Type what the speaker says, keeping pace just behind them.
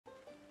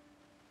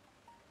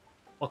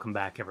Welcome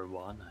back,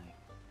 everyone. I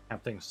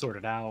have things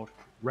sorted out,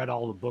 read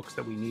all the books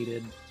that we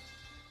needed,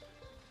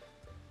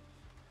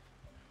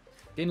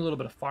 gained a little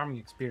bit of farming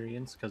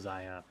experience because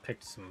I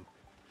picked some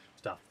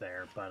stuff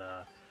there,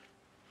 but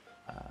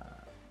I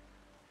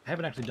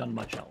haven't actually done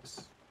much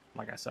else.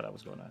 Like I said, I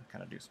was going to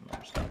kind of do some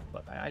other stuff,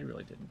 but I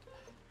really didn't.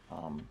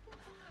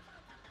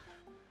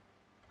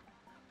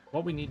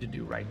 What we need to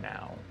do right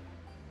now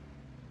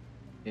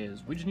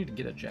is we just need to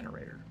get a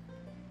generator.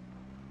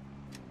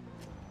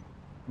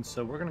 And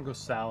so we're going to go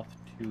south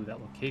to that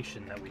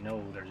location that we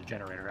know there's a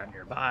generator out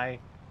nearby.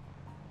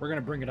 We're going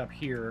to bring it up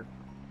here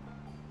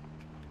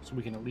so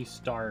we can at least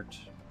start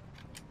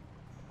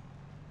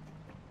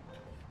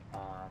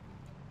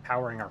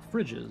powering our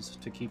fridges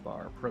to keep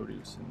our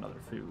produce and other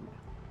food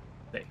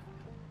safe.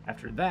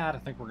 After that, I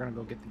think we're going to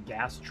go get the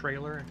gas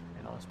trailer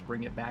and let's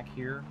bring it back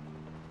here.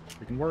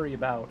 We can worry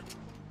about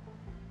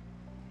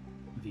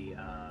the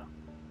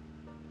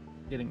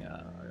getting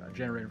a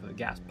generator for the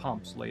gas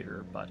pumps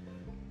later, but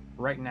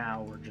right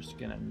now we're just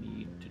going to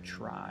need to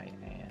try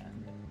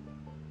and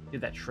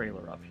get that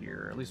trailer up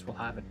here. At least we'll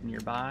have it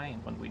nearby,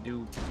 and when we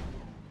do...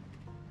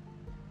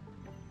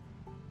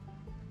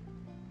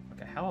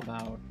 Okay, how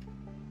about,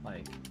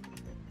 like...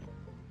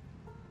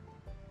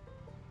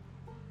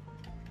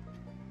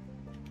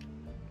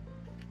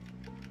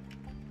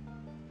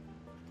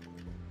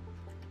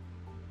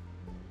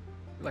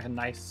 like a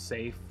nice,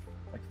 safe,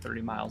 like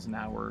 30 miles an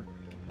hour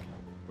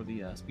for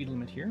the speed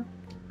limit here.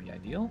 Would be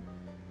ideal.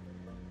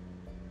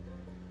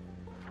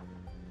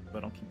 So I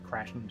don't keep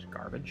crashing into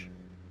garbage.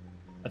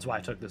 That's why I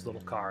took this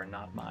little car and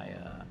not my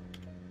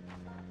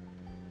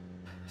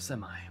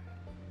semi.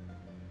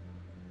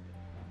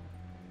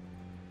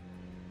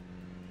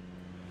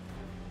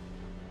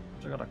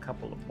 So I got a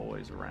couple of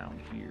boys around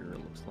here, it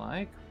looks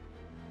like.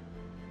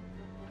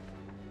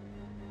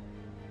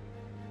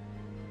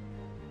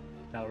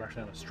 Now we're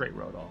actually on a straight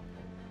road. I'll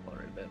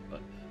accelerate a bit,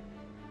 but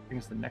bring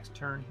us the next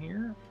turn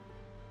here.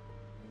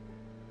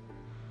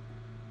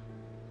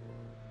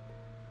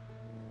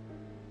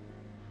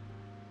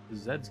 The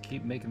Zeds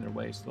keep making their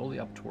way slowly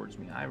up towards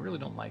me. I really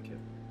don't like it,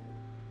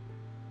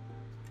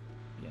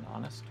 being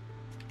honest.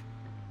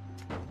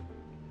 Yeah,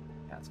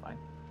 that's fine.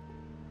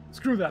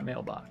 Screw that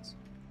mailbox.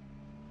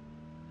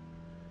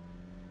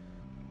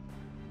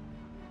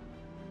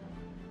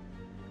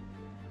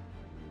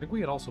 I think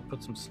we had also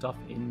put some stuff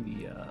in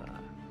the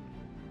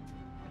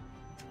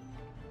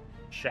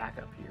shack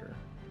up here.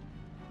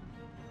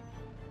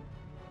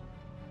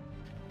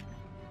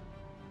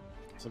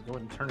 So go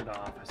ahead and turn it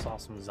off. I saw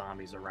some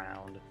zombies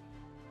around.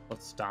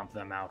 Let's stomp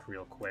them out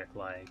real quick,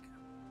 like.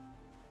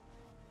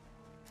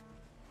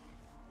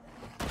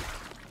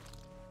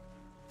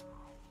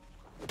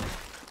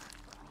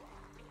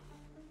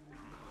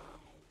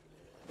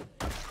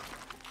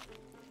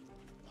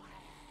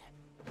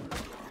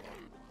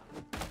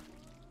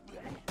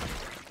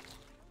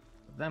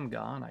 With them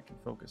gone, I can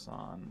focus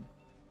on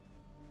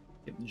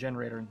getting the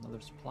generator and other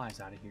supplies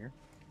out of here.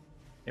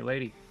 Hey,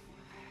 lady,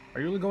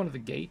 are you really going to the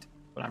gate?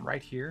 But I'm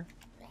right here.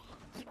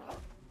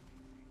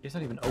 It's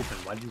not even open.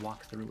 Why did you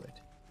walk through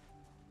it?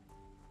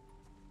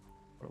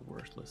 What a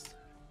worthless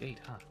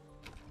gate, huh?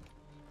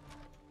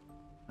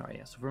 Alright,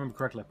 yeah, so if I remember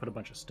correctly, I put a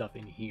bunch of stuff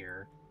in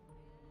here,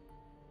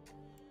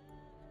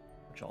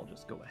 which I'll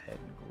just go ahead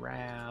and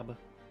grab.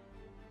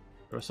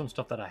 There was some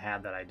stuff that I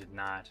had that I did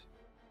not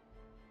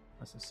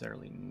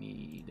necessarily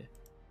need.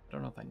 I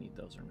don't know if I need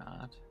those or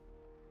not.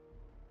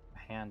 The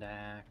hand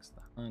axe,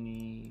 the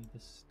honey,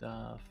 this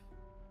stuff.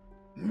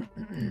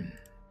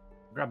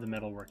 Grab the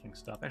metalworking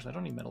stuff. Actually, I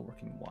don't need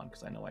metalworking 1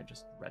 because I know I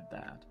just read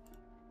that.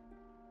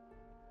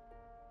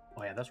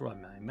 Oh yeah, that's where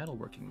my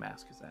metalworking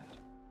mask is at.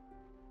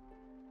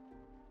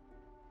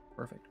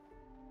 Perfect.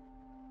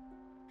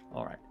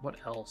 Alright, what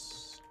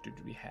else did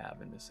we have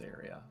in this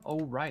area? Oh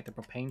right, the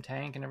propane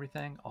tank and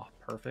everything. Oh,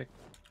 perfect.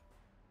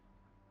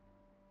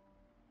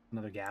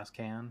 Another gas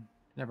can.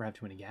 Never have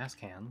too many gas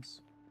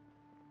cans.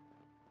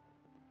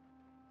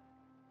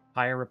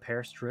 Tire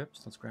repair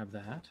strips. Let's grab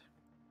that.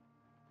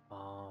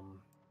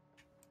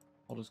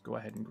 I'll just go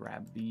ahead and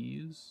grab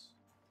these.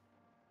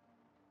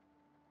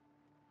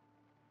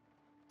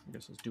 I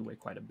guess those do weigh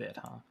quite a bit,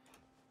 huh?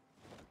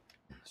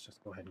 Let's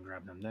just go ahead and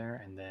grab them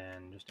there, and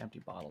then just empty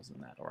bottles in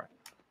that. All right,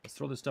 let's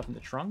throw this stuff in the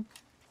trunk.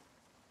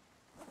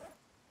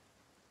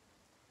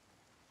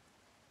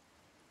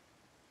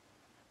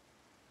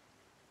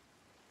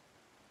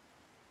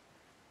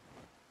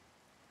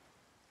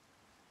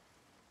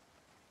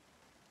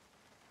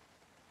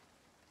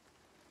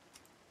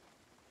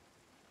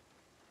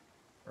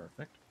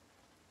 Perfect.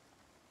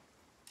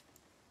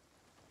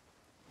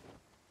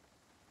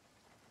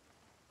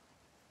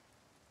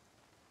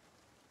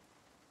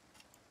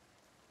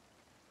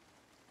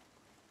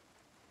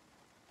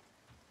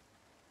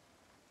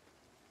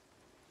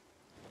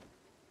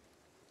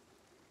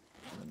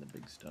 And then the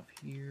big stuff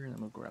here, and then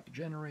we'll grab the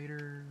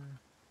generator.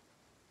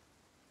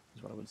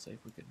 Is what I would say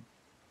if we could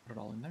put it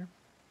all in there.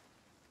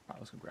 All right,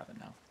 let's go grab it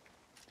now.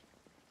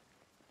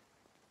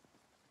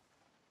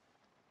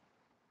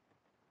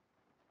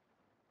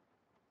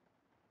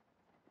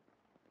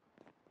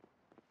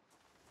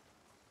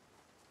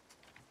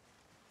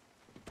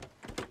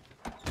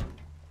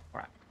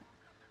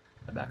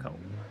 back home.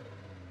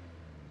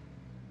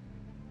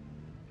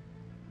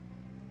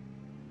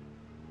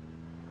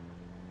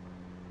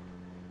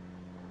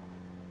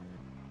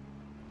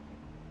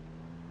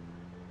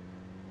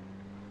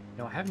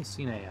 You know, I haven't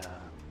seen a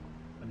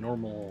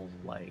normal,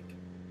 like,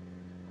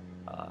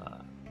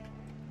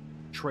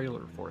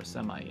 trailer for a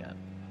semi yet.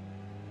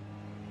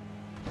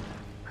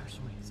 There's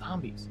so many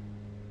zombies.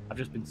 I've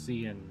just been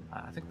seeing,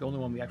 I think the only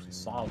one we actually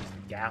saw was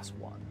the gas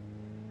one.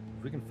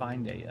 If we can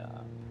find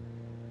a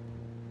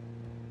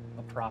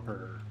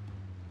proper,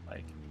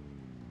 like,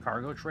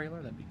 cargo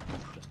trailer, that'd be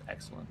just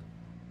excellent.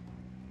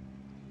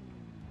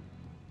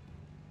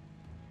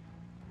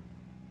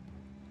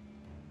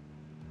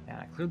 And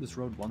I cleared this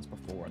road once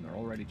before, and they're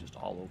already just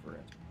all over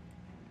it.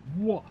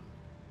 What?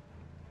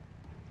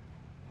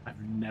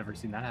 I've never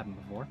seen that happen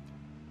before.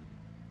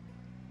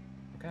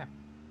 Okay.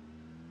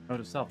 Note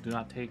to self, do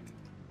not take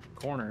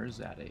corners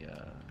at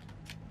a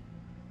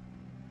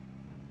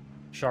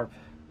sharp,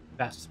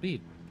 fast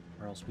speed,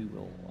 or else we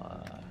will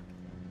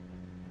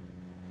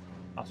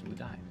possibly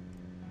die.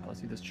 Now,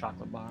 let's eat this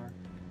chocolate bar,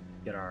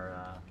 get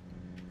our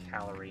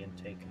calorie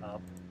intake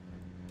up,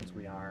 since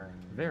we are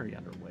very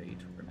underweight.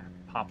 We're going to have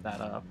to pop that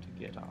up to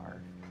get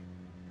our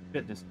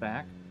fitness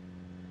back.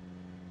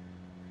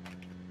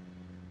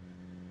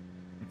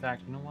 In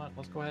fact, you know what?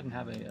 Let's go ahead and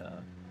have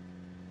a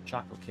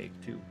chocolate cake,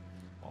 too,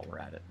 while we're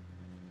at it.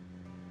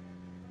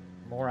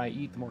 The more I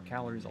eat, the more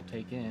calories I'll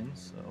take in,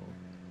 so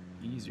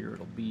the easier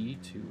it'll be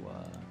to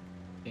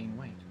gain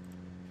weight.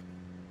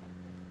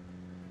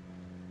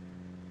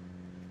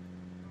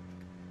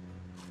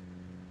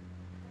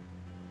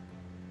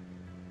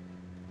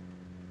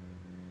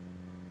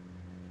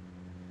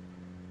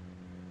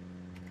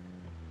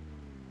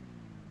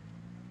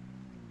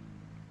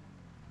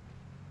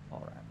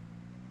 All right.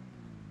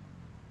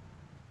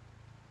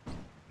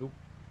 Oop.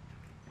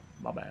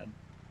 My bad.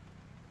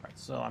 All right,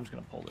 so I'm just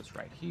gonna pull this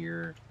right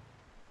here.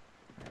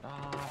 Right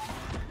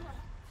off.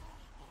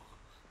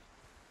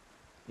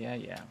 Yeah,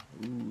 yeah.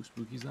 Ooh,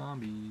 spooky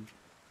zombie.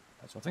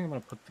 So I think I'm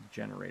gonna put the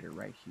generator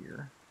right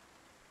here.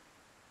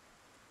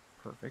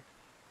 Perfect.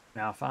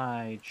 Now, if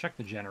I check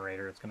the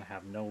generator, it's gonna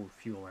have no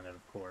fuel in it,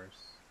 of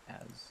course,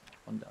 as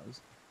one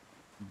does.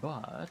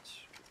 But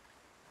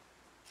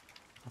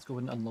let's go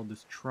ahead and unload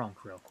this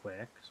trunk real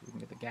quick, so we can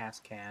get the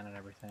gas can and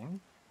everything.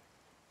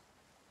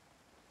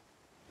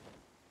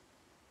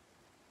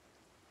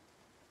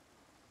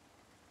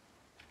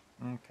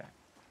 Okay.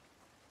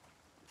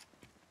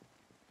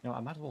 You know, I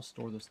might as well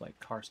store this, like,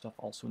 car stuff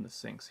also in the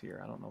sinks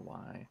here. I don't know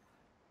why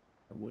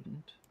I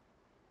wouldn't.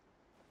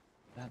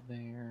 That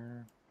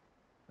there,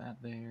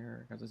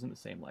 because it's in the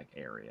same, like,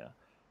 area,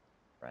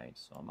 right?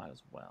 So I might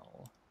as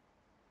well.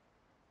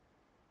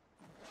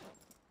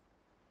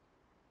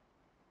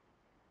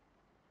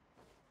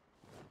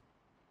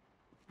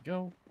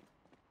 Go. All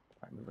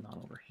right, moving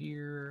on over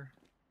here.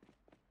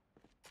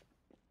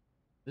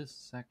 This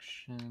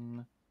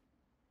section.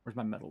 Where's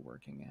my metal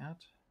working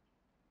at?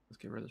 Let's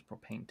get rid of this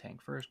propane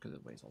tank first because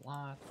it weighs a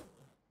lot.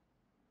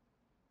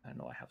 I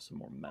know I have some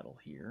more metal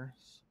here.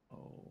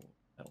 So,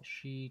 metal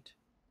sheet.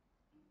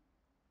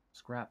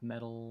 Scrap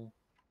metal.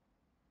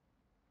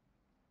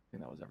 I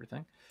think that was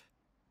everything.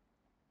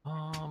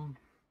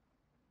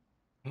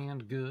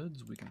 Canned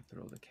goods. We can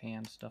throw the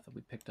canned stuff that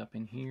we picked up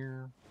in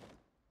here.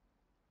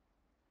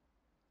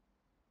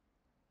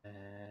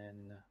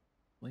 And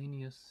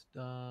miscellaneous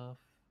stuff.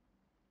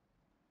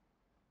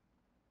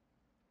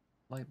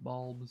 Light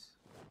bulbs.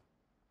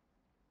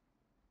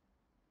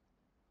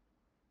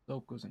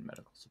 Soap goes in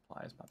medical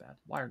supplies, my bad.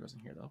 Wire goes in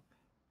here, though.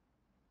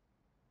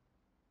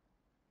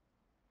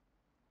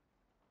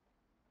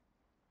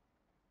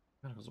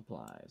 Medical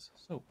supplies.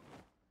 Soap.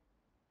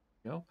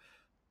 There we go.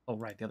 Oh,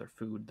 right, the other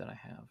food that I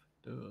have.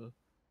 Duh.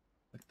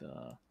 Like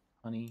the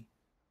honey,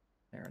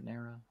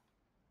 marinara,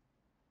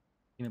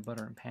 peanut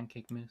butter and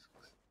pancake mix.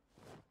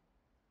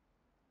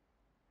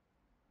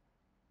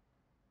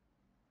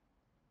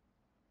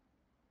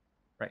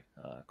 Right,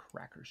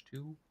 crackers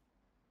too.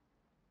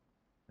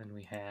 Then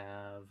we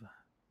have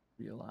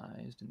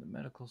realized in the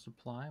medical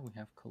supply, we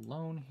have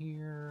cologne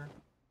here,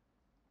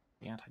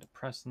 the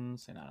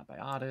antidepressants and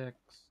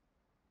antibiotics.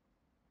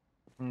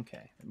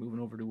 Okay, and moving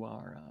over to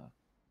our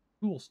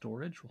tool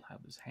storage, we'll have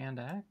this hand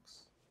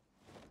axe,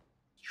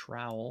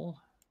 trowel,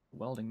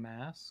 welding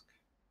mask.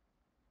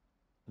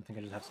 I think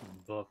I just have some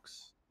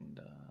books, and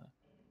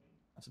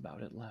that's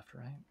about it left,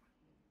 right?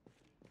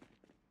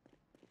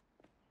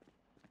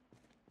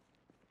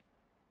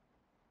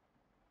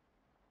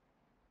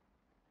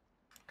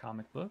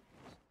 Comic book.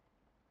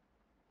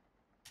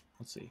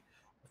 Let's see.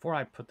 Before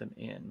I put them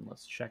in,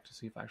 let's check to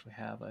see if I actually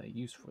have a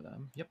use for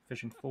them. Yep,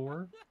 fishing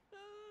 4,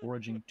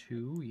 foraging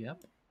 2,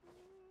 yep.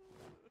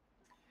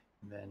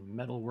 And then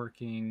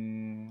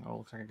metalworking. Oh,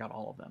 looks like I got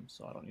all of them,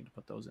 so I don't need to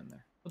put those in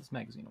there. Put this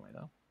magazine away,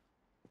 though.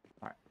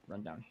 Alright,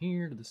 run down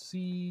here to the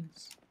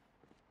seeds.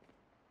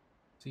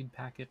 Seed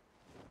packet.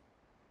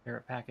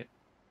 Carrot packet.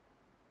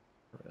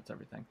 That's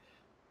everything.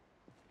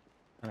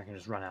 And I can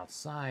just run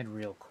outside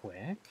real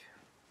quick.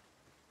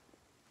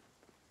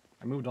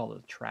 I moved all the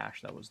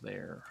trash that was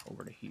there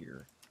over to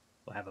here.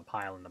 I have a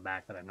pile in the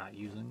back that I'm not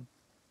using.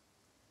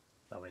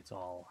 So it's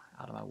all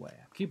out of my way.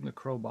 I'm keeping the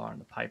crowbar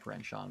and the pipe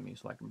wrench on me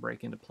so I can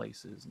break into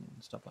places and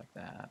stuff like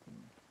that and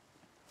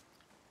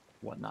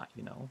whatnot,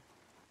 you know.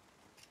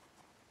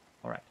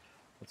 Alright,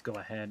 let's go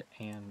ahead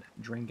and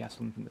drain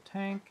gasoline from the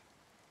tank.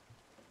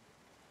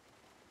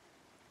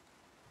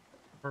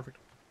 Perfect.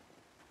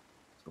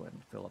 Let's go ahead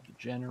and fill up the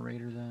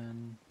generator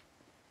then.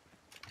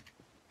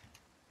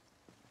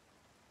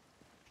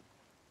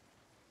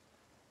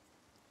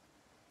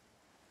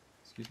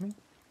 Excuse me?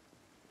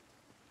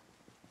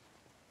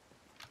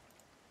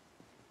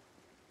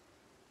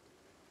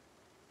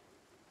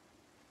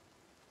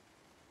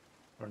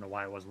 I don't know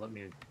why it wasn't letting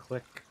me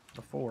click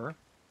before.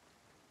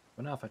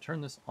 But now if I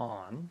turn this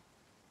on,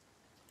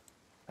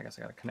 I guess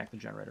I gotta connect the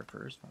generator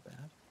first, my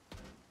bad.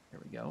 There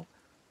we go.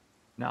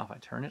 Now if I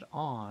turn it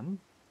on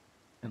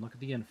and look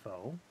at the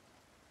info,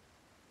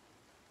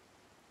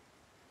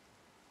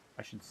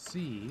 I should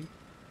see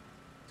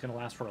it's gonna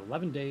last for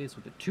 11 days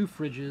with the 2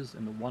 fridges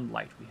and the 1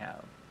 light we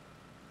have.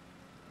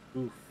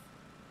 Oof.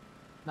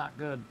 Not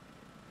good,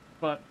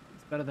 but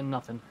it's better than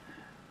nothing.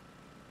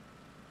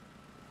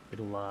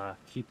 It'll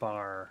keep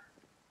our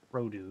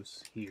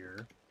produce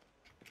here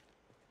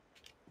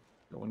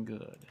going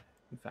good.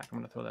 In fact, I'm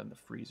going to throw that in the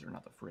freezer,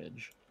 not the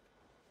fridge.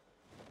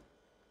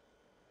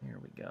 Here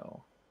we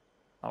go.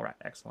 All right,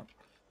 excellent.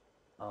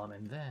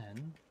 And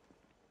then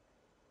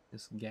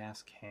this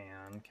gas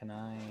can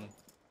I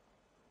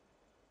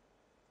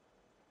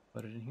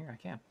put it in here? I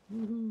can.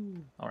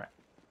 Woohoo! All right.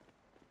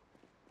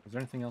 Is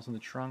there anything else in the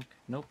trunk?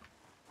 Nope.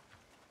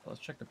 Let's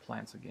check the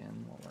plants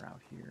again while we're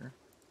out here.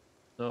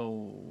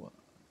 So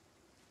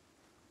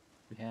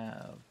we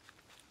have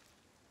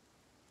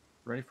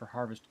ready for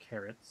harvest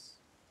carrots.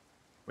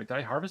 Wait, did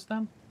I harvest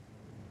them?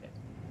 Okay.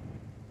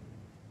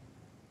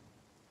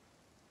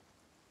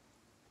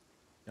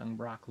 Young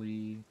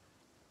broccoli,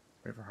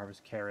 ready for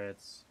harvest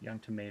carrots, young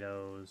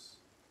tomatoes,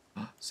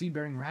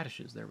 seed-bearing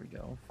radishes. There we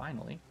go.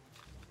 Finally.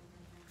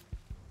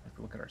 If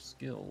we look at our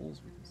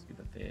skills, we can see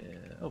that they...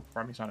 Oh,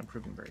 farming's not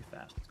improving very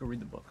fast. Let's go read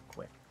the book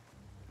quick.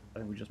 I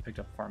think we just picked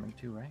up farming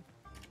too, right?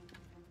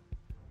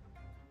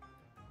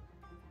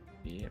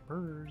 Yeah,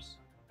 purrs.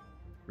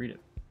 Read it.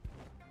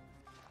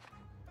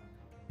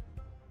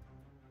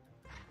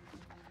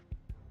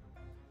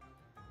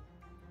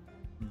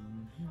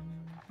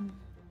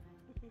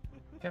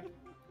 Okay.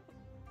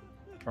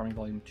 Farming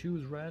volume 2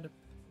 is read.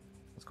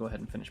 Let's go ahead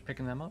and finish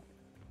picking them up.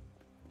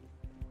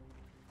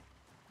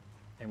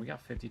 And we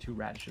got 52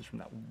 radishes from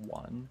that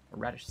one, or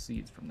radish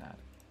seeds from that.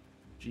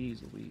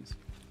 Jeez Louise.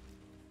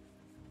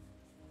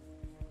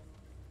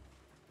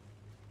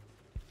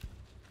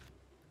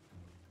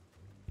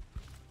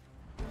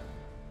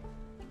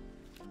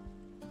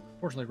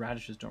 Fortunately,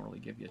 radishes don't really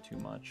give you too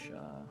much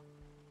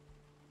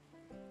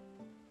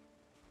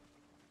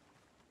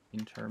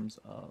in terms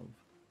of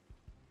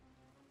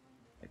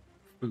like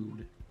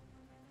food.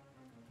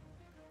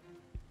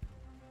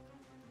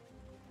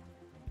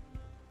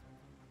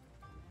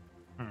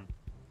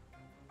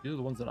 These are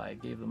the ones that I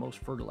gave the most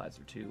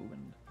fertilizer to,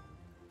 and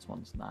this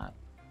one's not.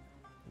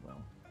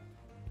 Well,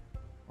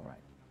 all right.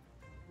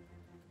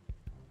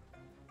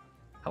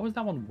 How is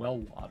that one well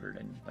watered,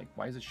 and like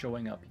why is it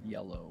showing up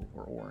yellow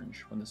or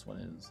orange when this one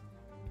is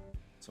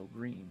so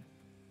green?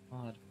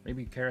 Odd.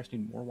 Maybe carrots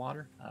need more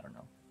water? I don't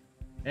know.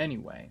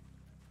 Anyway,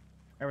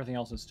 everything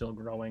else is still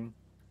growing.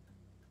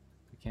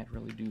 We can't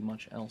really do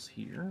much else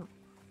here.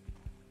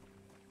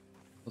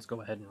 Let's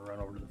go ahead and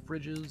run over to the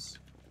fridges.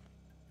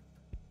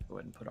 Go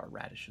ahead and put our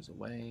radishes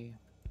away.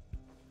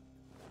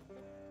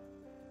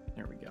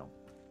 There we go. All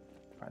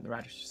right, the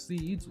radish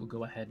seeds we'll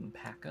go ahead and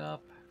pack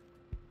up.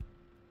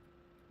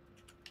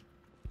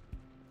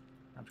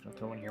 I'm just going to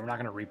throw in here. We're not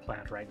going to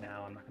replant right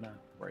now. I'm not going to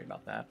worry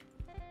about that.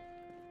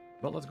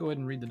 But let's go ahead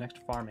and read the next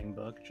farming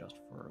book just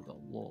for the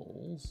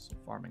lulz. So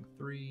farming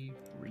 3,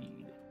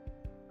 read.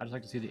 I just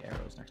like to see the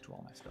arrows next to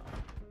all my stuff.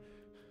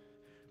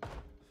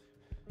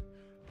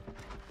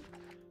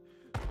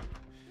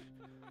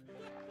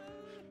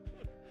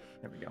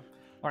 There we go.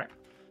 All right,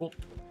 cool.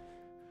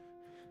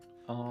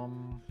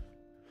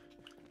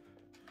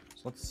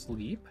 So let's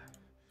sleep.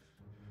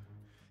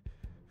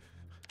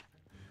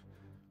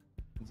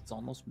 It's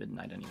almost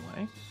midnight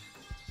anyway.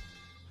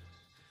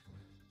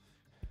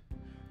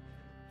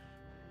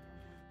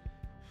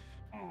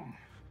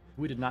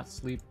 We did not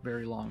sleep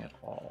very long at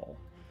all.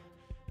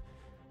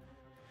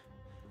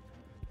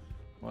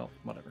 Well,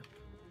 whatever.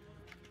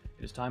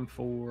 It is time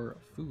for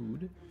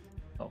food.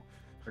 Oh,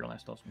 apparently I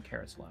still have some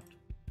carrots left.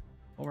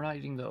 Well, we're not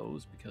eating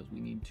those because we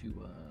need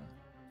to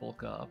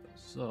bulk up.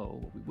 So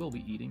what we will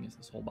be eating is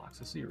this whole box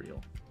of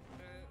cereal.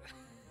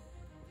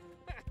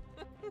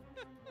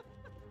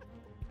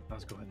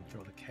 Let's go ahead and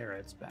throw the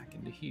carrots back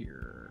into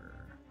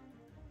here.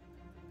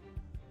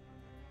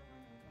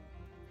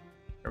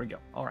 There we go.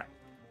 All right.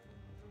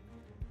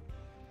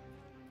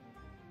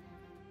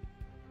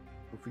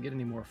 If we get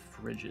any more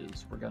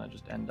fridges, we're gonna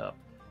just end up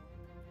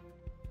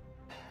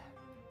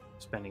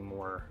spending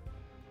more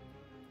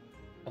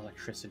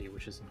electricity,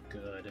 which isn't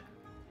good.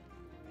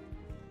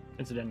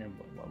 Incidentally,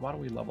 why do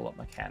we level up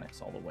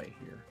mechanics all the way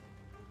here?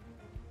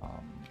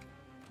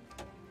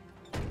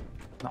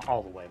 Not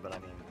all the way, but I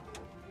mean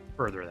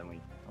further than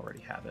we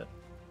already have it.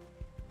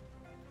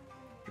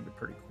 Should be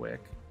pretty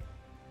quick.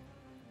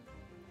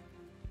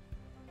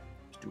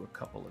 Just do a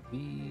couple of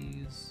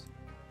these.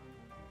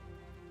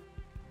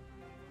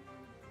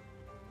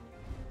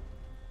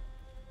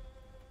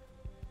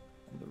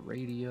 And the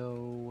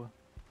radio.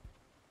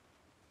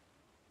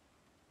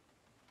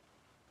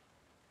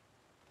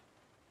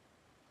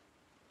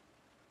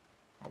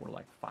 Oh, we're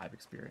like 5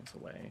 experience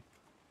away.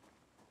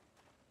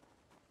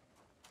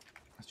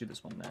 Let's do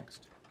this one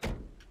next.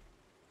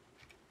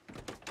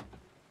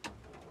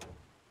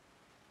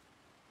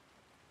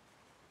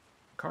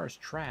 The car is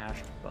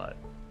trashed, but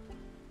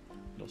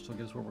it'll still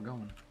get us where we're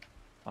going.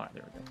 Alright,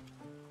 there we go.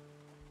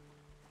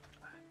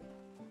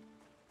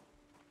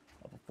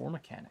 Level 4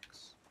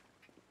 mechanics.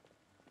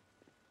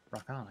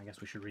 Rock on. I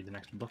guess we should read the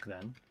next book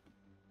then.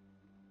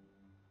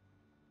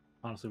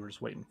 Honestly, we're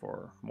just waiting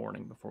for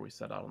morning before we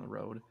set out on the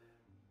road.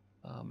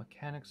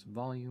 Mechanics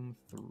Volume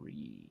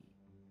 3.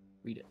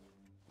 Read it.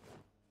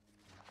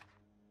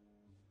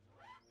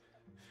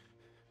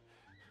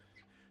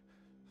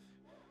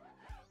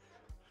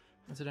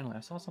 Incidentally, I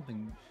saw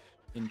something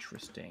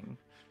interesting.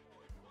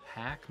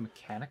 Hack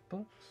mechanic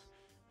books?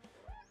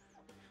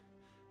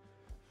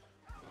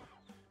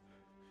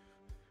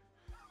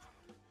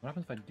 What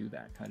happens if I do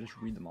that? Can I just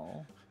read them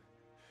all?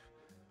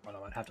 Oh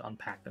no, I'd have to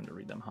unpack them to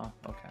read them, huh?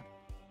 Okay.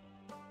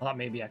 I thought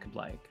maybe I could,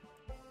 like,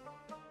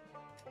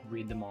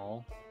 read them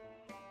all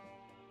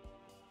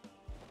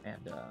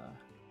and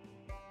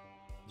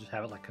just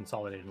have it, like,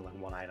 consolidated in, like,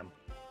 one item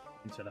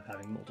instead of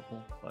having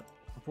multiple, but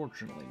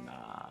unfortunately,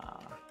 nah.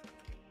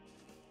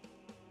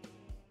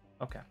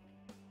 Okay.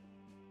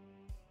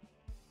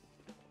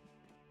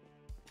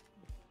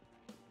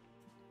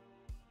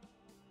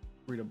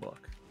 Read a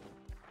book.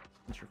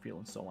 Since you're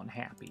feeling so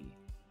unhappy.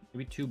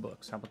 Maybe 2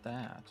 books. How about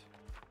that?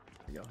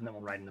 There we go. And then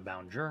we'll write in the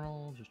bound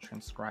journal. Just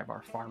transcribe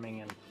our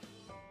farming and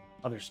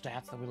other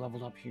stats that we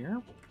leveled up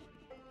here.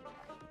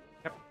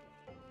 Yep.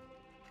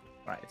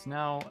 Alright, it's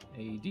now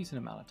a decent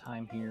amount of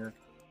time here.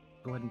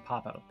 Go ahead and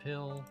pop out a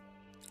pill.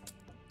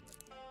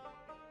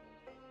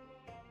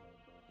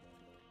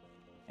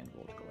 And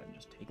we'll go ahead and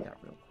just take that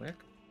real quick.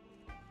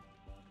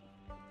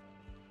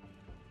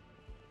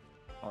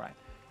 Alright.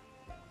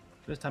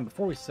 This time,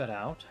 before we set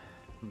out,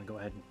 I'm going to go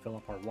ahead and fill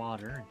up our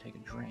water and take a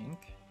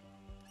drink.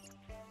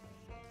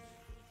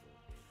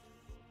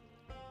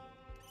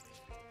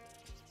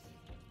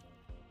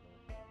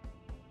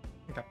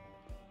 Okay.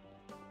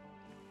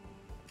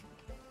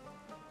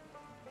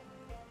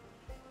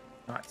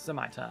 Alright,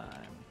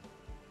 semi-time.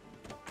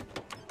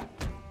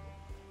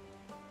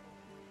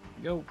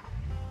 Go.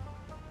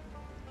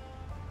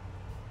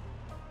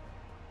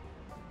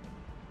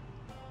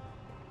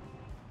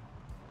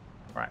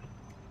 Alright.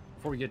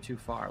 Before we get too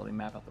far, let me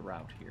map out the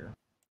route here.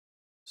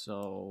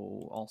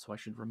 So, also I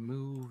should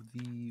remove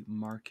the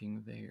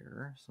marking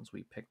there, since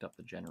we picked up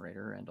the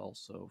generator, and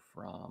also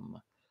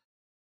from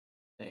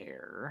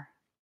there.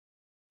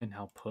 And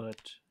now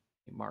put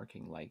a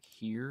marking like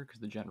here,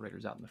 because the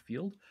generator's out in the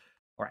field.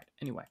 Alright,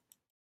 anyway.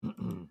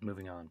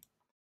 Moving on.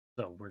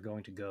 So, we're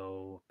going to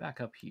go back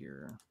up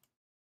here,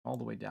 all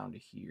the way down to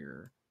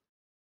here.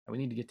 And we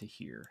need to get to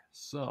here.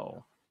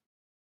 So,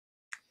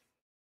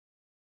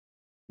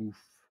 oof.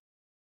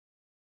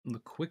 The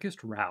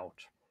quickest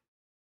route,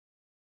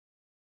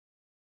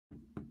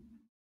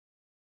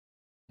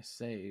 I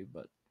say,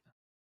 but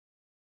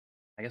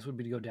I guess would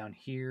be to go down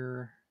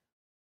here,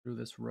 through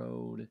this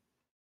road,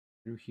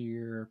 through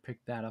here,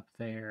 pick that up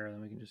there, then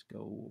we can just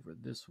go over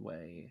this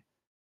way,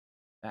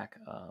 back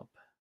up,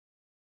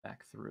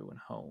 back through, and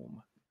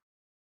home.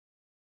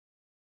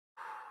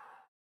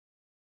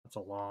 That's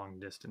a long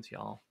distance,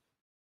 y'all.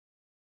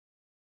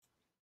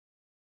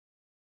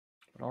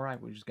 But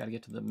alright, we just gotta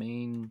get to the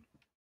main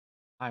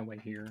highway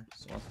here,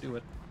 so let's do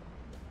it.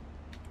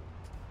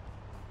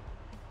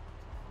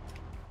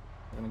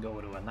 We're gonna go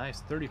to a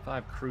nice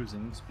 35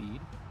 cruising speed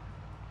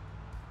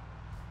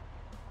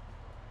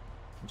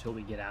until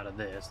we get out of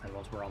this. Then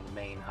once we're on the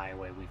main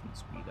highway, we can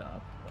speed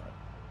up. But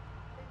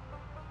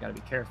gotta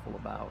be careful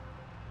about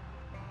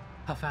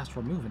how fast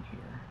we're moving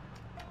here.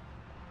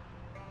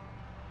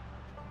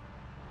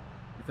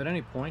 If at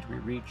any point we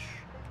reach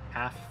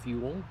half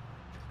fuel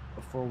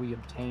before we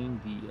obtain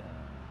the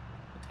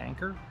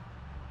tanker,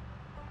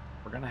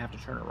 we're gonna have to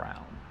turn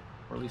around,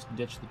 or at least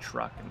ditch the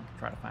truck and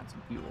try to find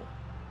some fuel.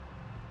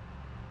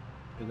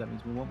 Because that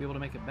means we won't be able to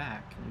make it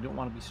back, and we don't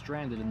want to be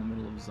stranded in the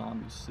middle of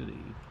Zombie City.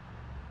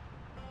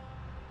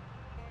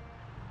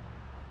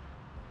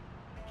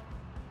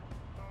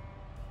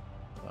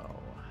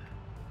 So...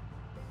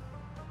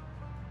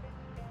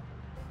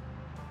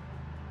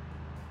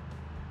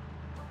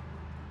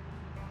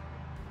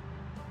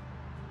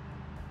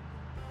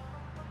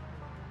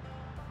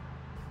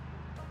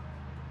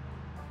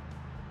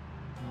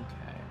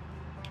 okay.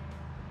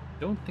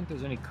 Don't think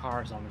there's any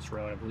cars on this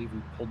road. I believe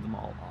we pulled them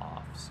all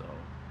off, so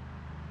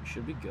we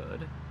should be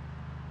good.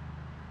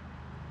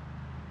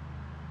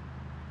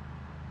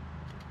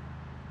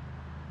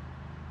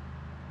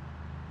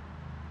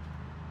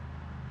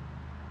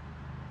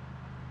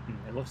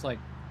 It looks like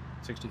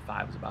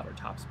 65 is about our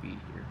top speed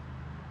here.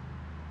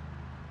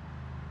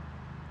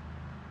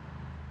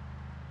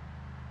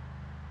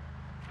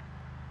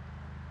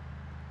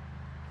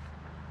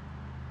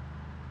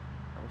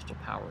 We're still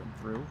powering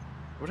through.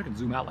 I wish I could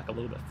zoom out like a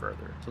little bit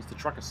further. Since the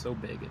truck is so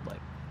big, it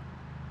like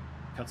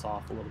cuts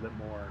off a little bit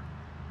more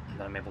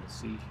than I'm able to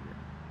see here.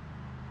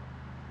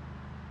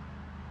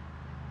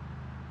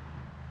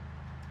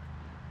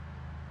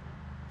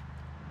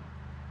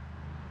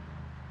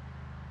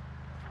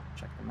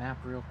 Check the map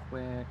real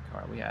quick.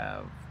 All right, we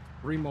have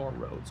 3 more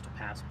roads to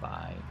pass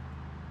by.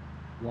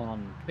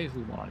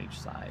 Basically one on each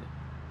side.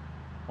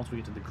 Once we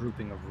get to the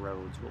grouping of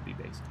roads, we'll be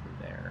basically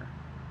there.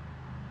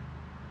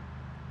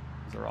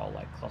 They're all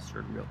like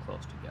clustered real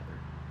close together.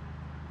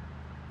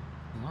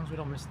 As long as we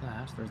don't miss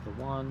that. There's the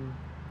one.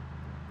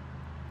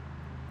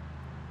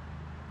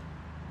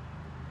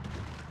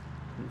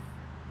 Oof.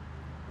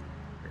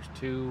 There's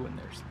 2 and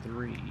there's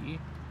 3.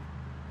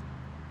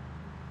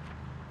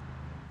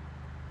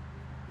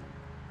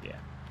 Yeah.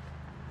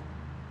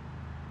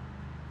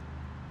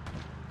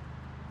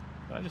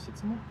 Did I just hit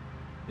someone?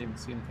 Didn't even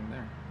see anything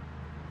there.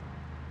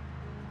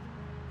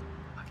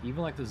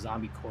 Even like the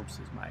zombie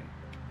corpses,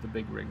 the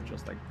big rig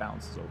just like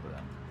bounces over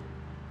them.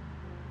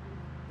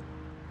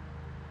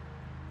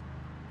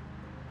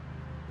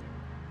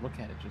 Look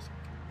at it just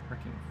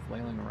freaking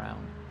flailing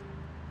around.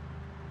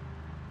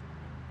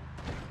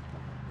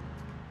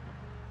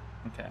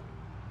 Okay.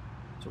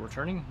 So we're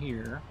turning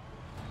here.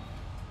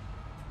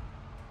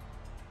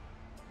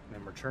 And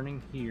then we're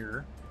turning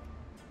here.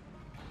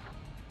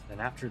 Then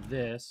after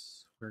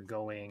this, we're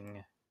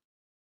going...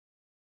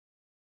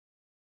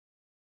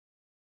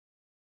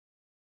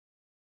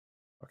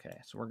 Okay,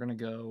 so we're gonna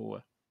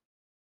go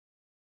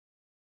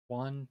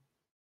 1,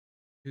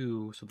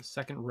 2. So the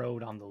second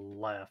road on the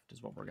left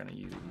is what we're gonna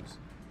use.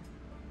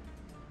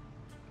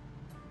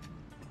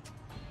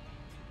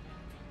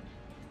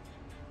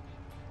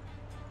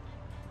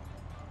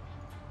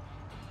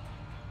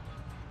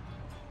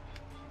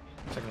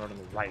 Second road on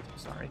the right, I'm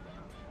sorry.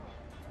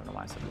 I don't know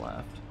why I said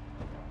left.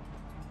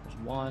 There's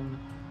 1.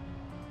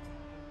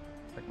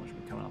 Second one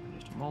should be coming up in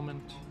just a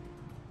moment.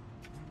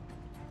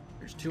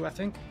 There's 2, I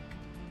think.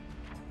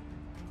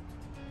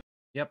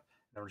 Yep.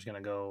 Now we're just gonna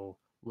go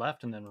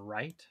left and then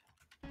right.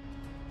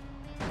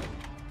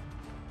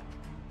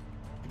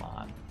 Come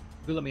on.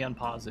 Do let me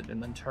unpause it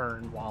and then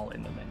turn while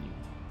in the menu.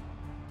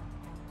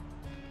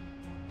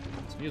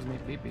 Excuse me,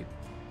 beep beep.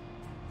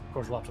 Of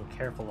course, we'll have to be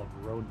careful of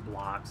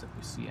roadblocks if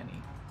we see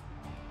any.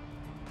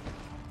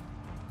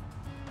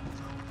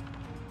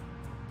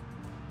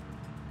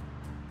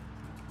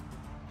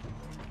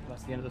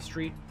 That's the end of the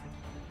street.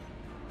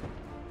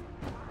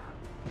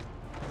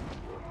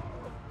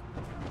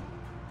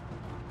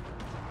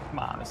 Come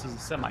on, this is a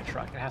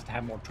semi-truck. It has to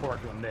have more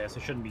torque than this.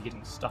 It shouldn't be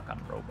getting stuck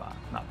on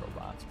not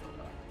robots.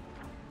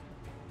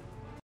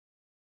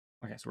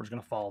 Okay, so we're just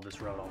gonna follow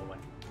this road all the way.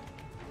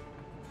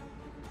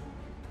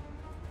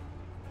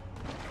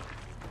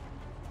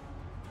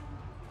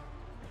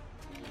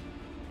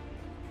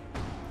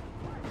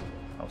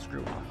 Oh,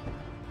 screw off.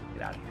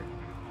 Get out of here.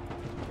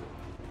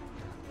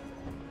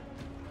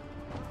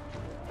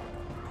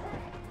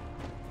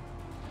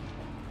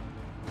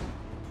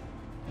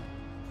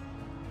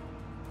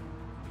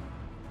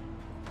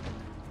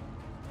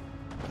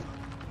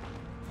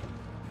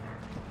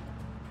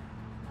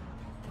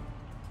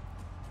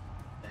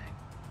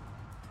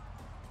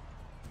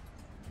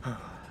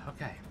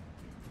 Okay,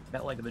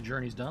 that leg of the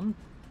journey's done.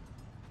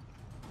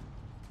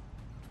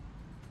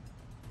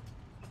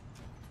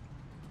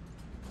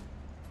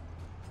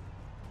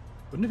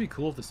 Wouldn't it be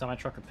cool if the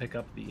semi-truck could pick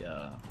up the,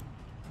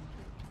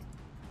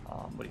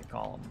 what do you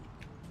call them?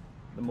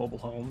 The mobile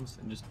homes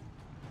and just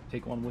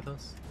take one with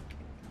us?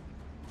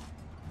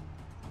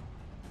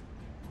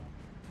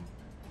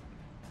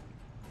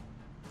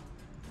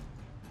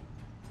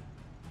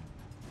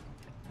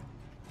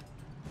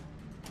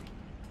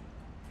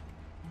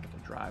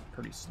 Drive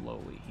pretty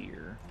slowly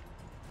here.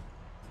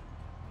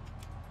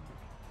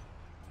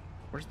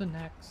 Where's the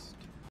next?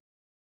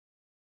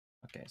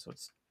 Okay, so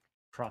it's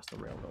across the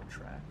railroad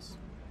tracks.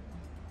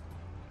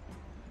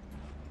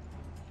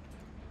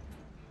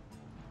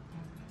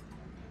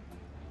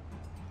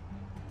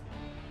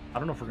 I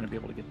don't know if we're gonna be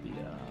able to get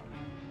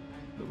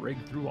the rig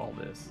through all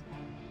this.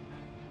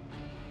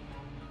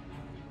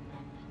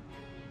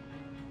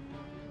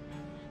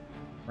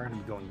 We're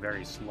gonna be going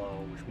very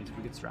slow, which means if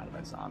we get surrounded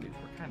by zombies,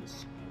 we're kind of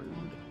screwed.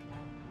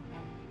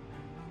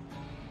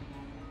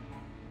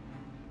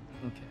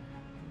 Okay.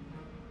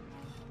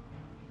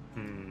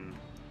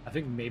 I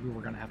think maybe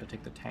we're gonna have to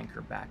take the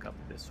tanker back up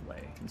this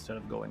way instead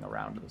of going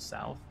around to the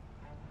south,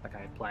 like I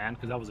had planned,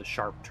 because that was a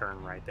sharp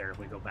turn right there if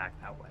we go back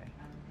that way.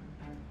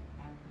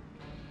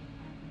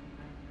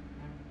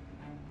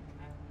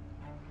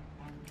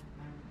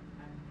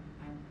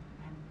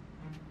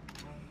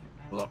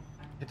 Look,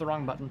 hit the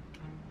wrong button.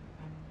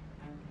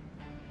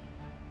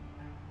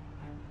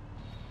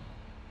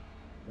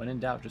 When in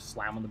doubt, just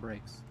slam on the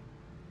brakes.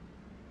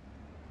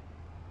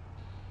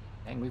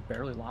 Dang, we've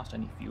barely lost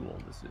any fuel.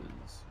 This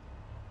is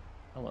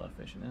hella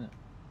efficient, isn't it?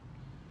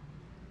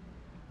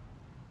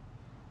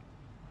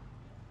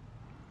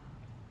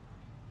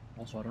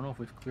 Also, I don't know if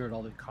we've cleared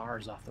all the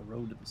cars off the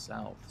road to the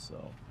south,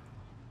 so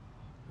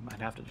we might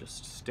have to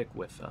just stick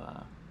with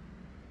the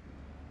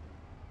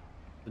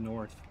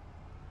north.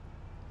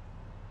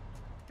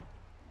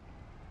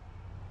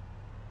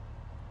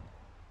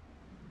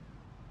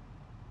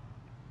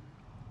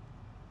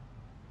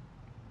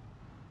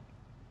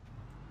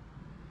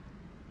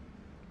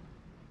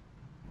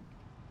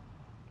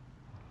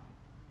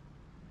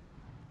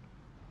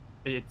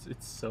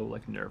 It's so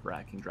like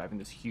nerve-wracking driving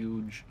this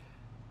huge,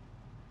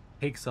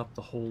 takes up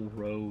the whole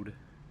road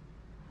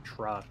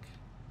truck.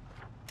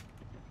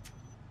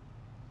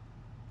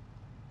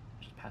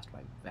 Just passed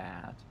by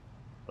that.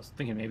 I was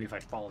thinking maybe if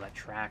I'd follow that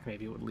track,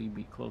 maybe it would lead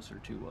me closer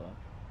to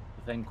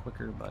the thing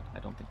quicker, but I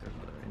don't think there's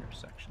another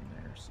intersection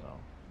there, so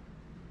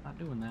not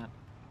doing that.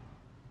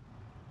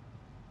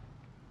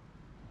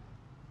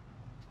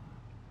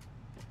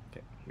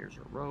 Okay, here's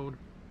our road.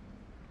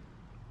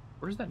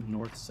 Where does that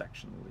north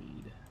section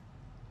lead?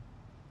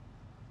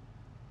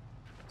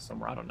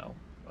 Somewhere, I don't know,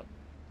 but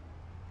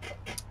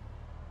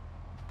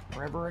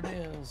wherever it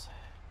is,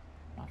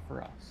 not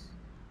for us.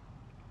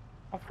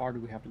 How far do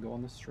we have to go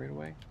on this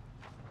straightaway?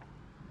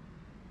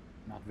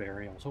 Not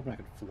very. I was hoping I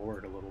could floor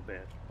it a little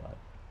bit, but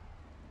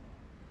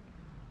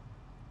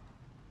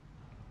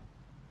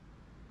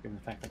given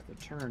the fact that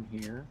it's a turn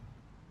here,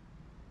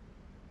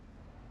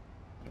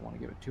 I don't want to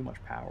give it too much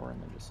power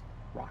and then just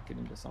rock it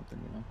into something,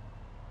 you know?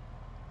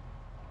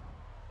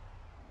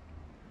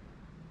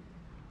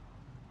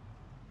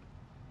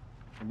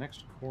 The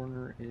next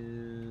corner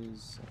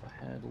is up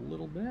ahead a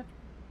little bit.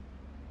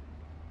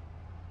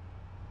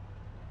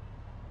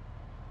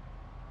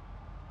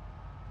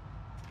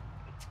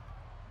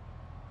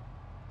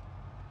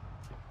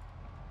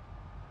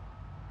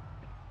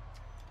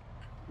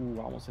 Ooh,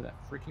 I almost hit that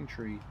freaking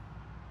tree.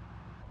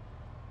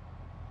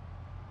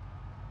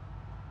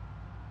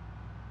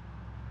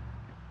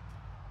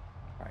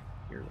 Alright,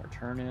 here's our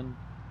turn in.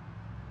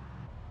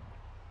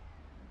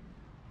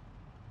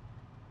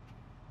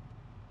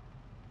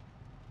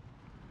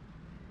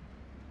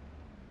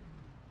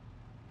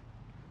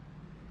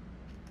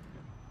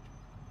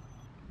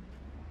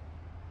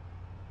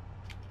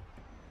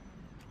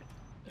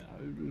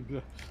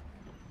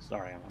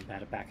 Sorry, I'm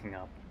bad at backing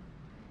up.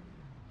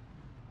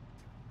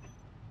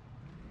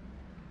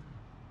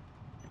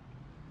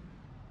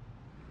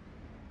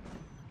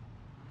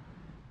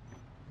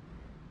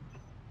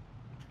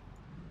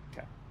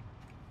 Okay.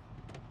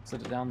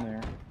 Set it down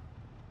there.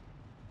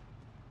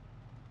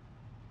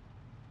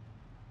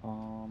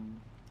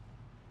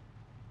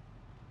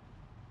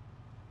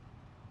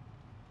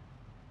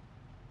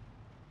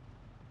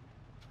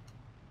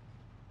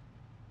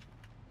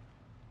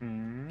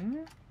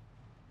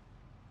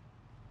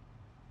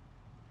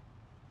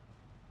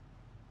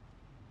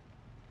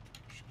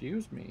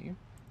 Excuse me.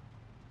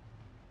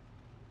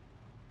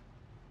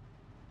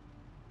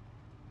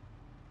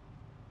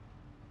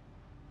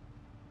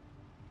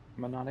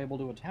 Am I not able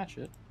to attach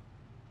it?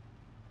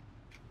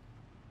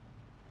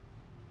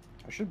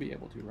 I should be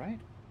able to, right?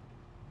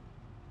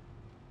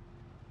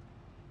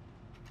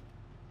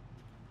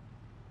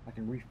 I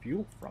can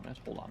refuel from it.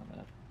 Hold on a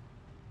minute.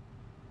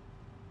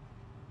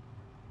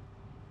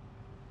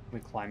 Let me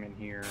climb in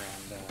here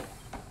and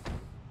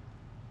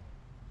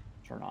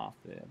turn off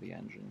the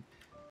engine.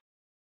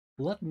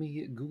 Let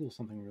me Google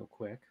something real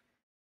quick.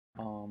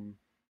 Let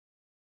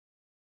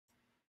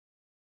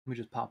me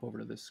just pop over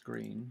to this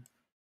screen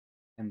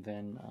and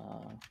then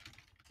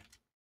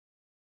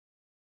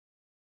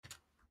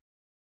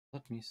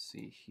let me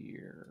see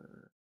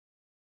here.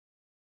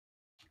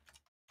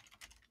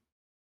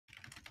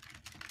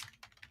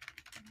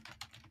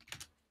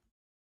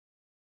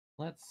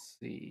 Let's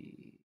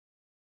see.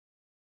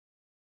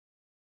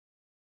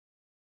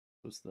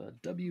 It was the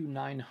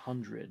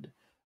W900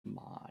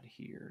 mod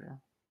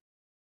here.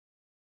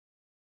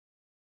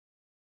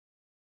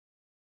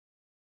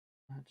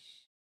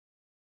 Let's...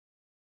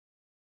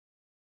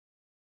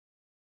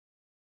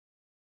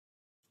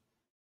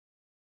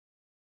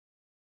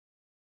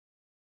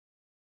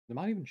 The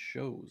mod even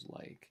shows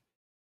like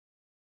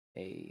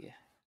a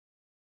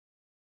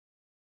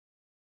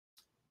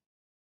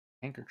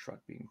tanker truck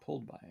being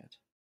pulled by it.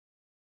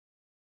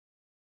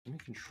 Let me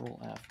control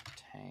F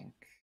tank.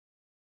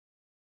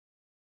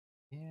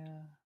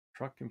 Yeah,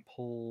 truck can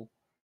pull.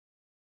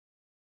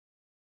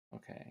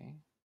 Okay.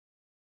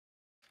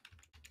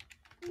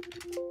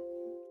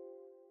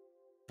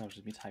 That was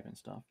just me typing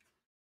stuff.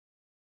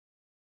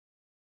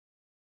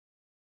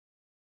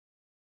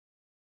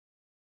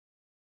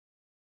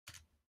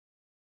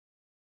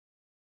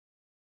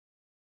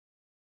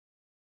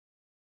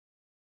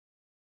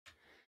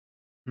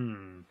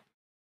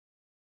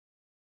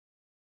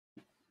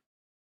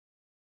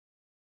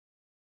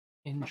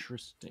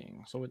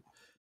 Interesting. So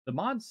the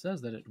mod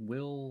says that it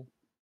will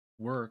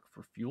work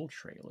for fuel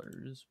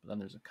trailers, but then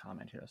there's a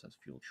comment here that says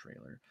fuel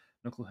trailer.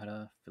 No clue how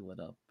to fill it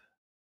up.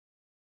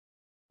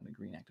 And a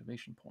green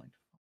activation point.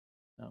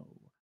 No.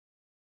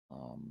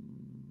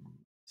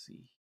 Let's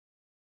see.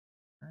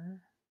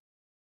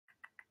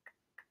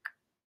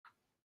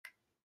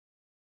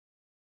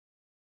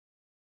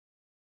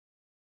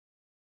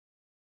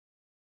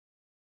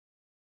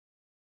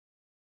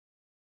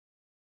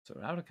 So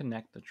how to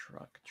connect the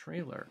truck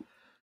trailer?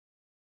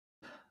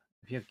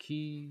 If you have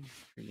key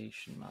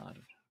creation mod,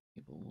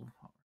 people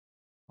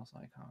plus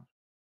icon.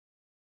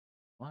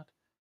 What?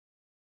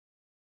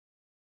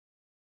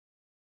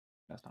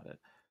 That's not it.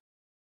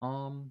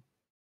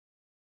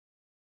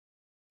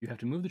 You have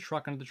to move the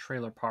truck under the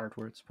trailer part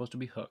where it's supposed to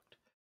be hooked.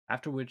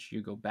 After which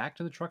you go back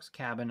to the truck's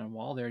cabin, and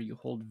while there you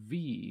hold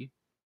V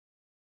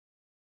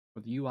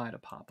for the UI to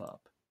pop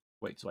up.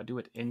 Wait, so I do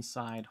it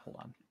inside, hold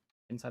on,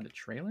 inside the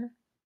trailer?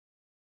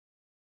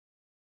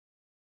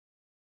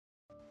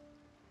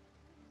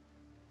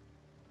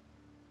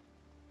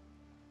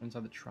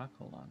 Inside the truck,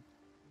 hold on.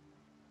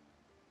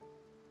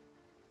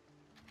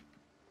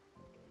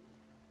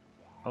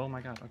 Oh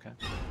my god, okay.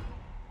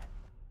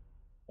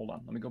 Hold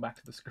on, let me go back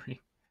to the screen.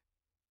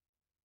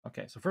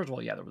 Okay, so first of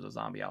all, yeah, there was a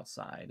zombie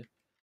outside,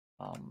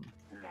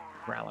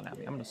 growling at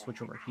me. I'm gonna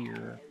switch over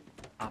here,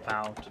 hop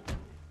out,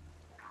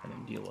 and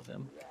then deal with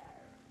him.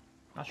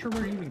 Not sure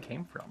where he even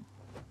came from.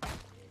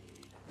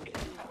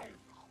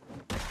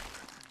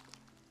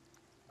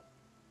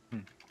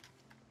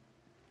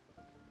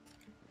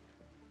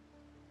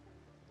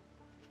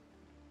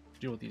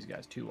 Deal with these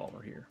guys too while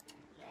we're here.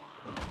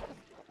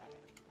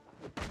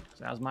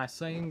 So as my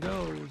saying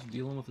goes,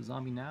 dealing with the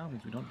zombie now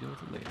means we don't deal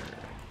with it later.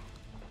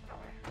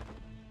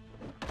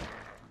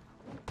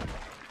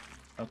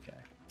 Okay.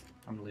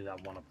 I'm gonna leave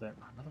that one up there.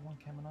 Another one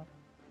coming up?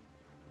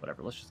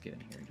 Whatever, let's just get in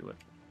here and do it.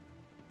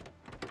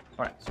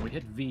 Alright, so we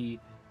hit V,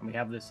 and we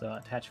have this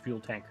attached fuel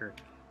tanker,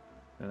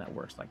 and that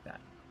works like that.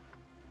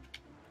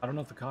 I don't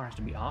know if the car has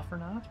to be off or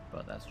not,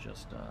 but that's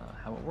just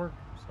how it works,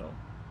 so...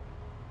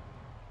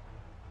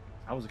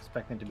 I was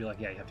expecting it to be like,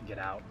 yeah, you have to get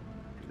out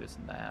and do this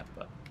and that,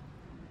 but...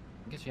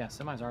 I guess, yeah,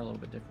 semis are a little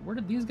bit different. Where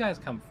did these guys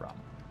come from?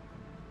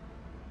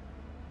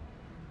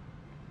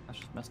 That's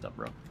just messed up,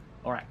 bro.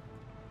 Alright.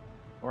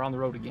 We're on the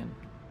road again.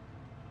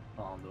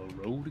 On the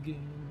road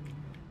again.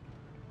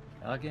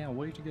 I can't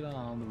wait to get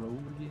on the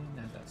road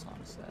again, as that song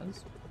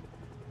says.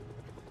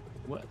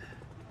 What?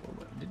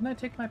 Didn't I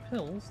take my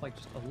pills, like,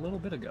 just a little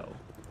bit ago?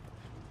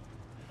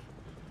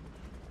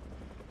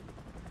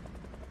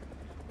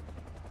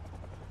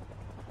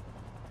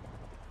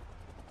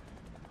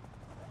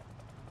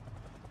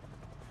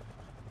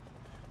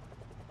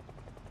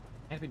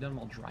 Can't be done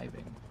while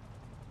driving.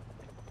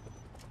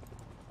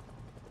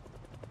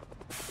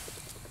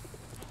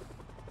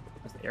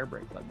 That's the air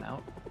brake letting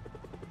out.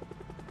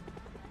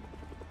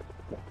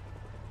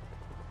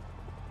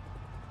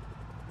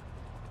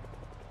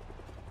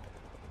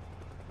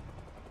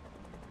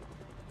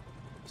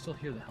 Still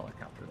hear the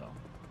helicopter though.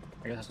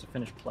 I guess it has to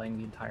finish playing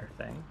the entire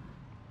thing.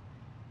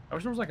 I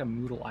wish there was like a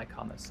Moodle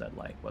icon that said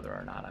like whether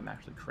or not I'm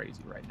actually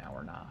crazy right now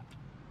or not.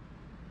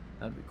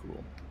 That'd be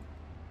cool.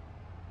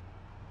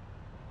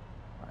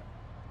 Alright.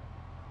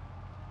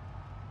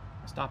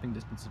 My stopping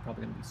distance is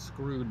probably going to be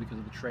screwed because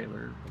of the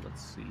trailer, but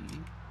let's see.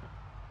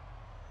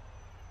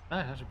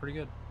 That's actually pretty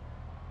good.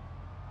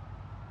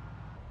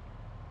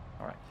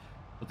 Alright.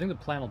 So I think the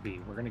plan will be,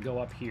 we're going to go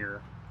up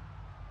here,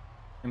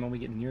 and when we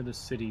get near the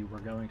city, we're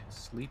going to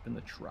sleep in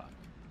the truck.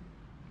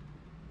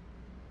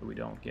 So we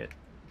don't get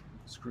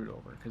screwed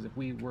over. Because if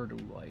we were to,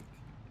 like,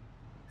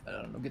 I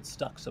don't know, get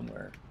stuck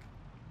somewhere,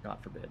 God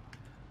forbid,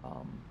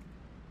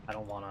 I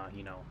don't want to,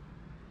 you know,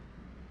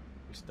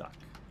 be stuck.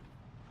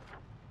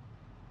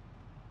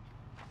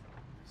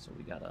 So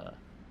we got a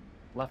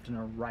left and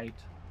a right,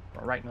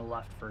 or a right and a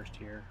left first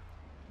here,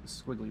 the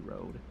squiggly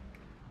road.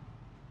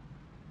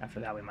 After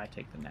that, we might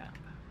take the nap.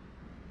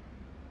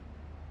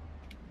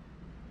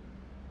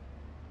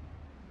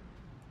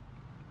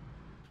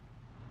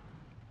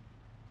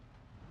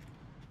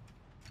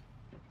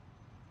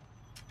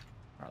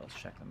 Alright, let's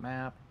check the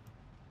map.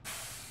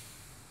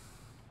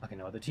 Okay,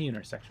 no, at the T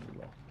intersection we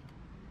will.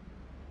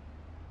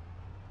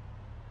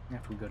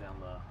 After we go down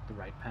the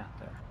right path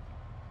there.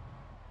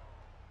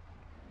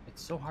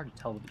 It's so hard to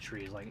tell with the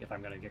trees, like, if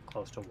I'm gonna get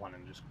close to one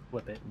and just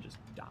flip it and just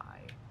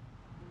die. It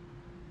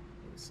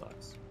really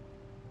sucks.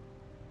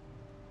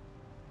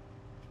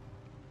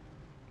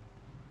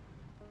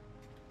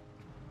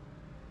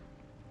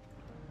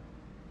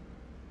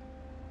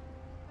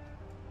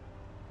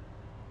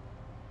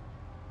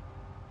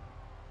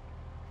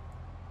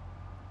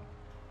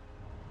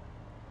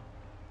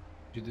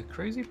 Do the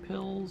crazy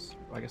pills,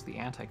 or I guess the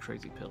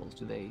anti-crazy pills,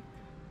 do they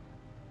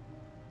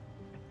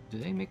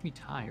make me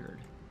tired?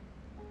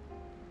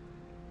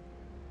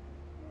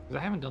 Because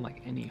I haven't done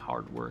like any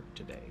hard work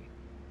today.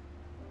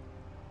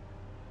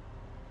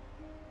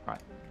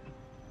 Alright.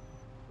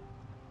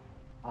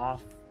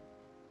 Off.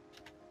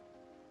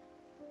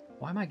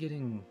 Why am I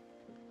getting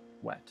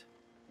wet?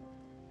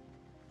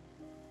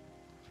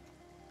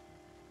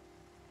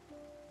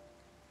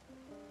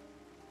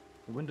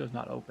 The window's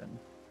not open.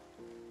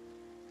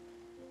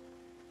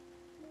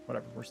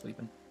 Whatever, we're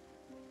sleeping.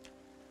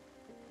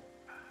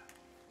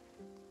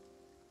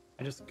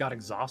 I just got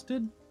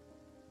exhausted?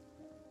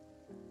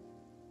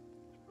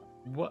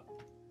 What?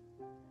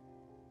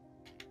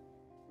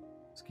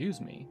 Excuse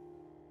me?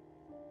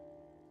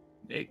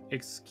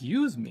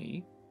 Excuse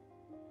me?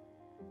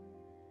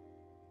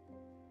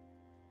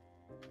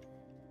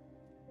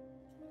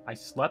 I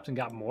slept and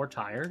got more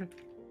tired?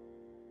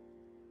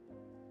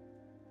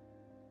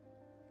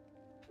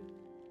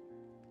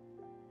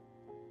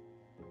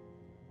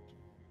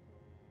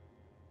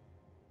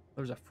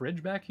 There's a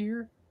fridge back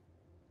here?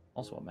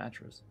 Also a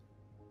mattress.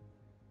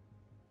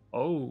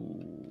 Oh,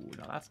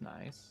 now that's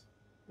nice.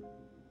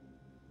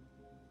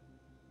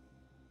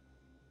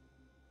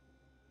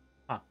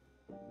 Huh.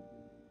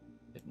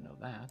 Didn't know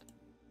that.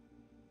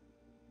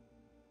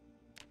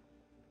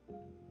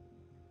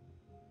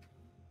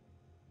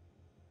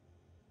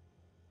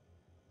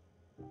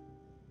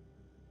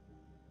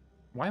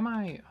 Why am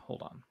I...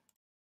 Hold on.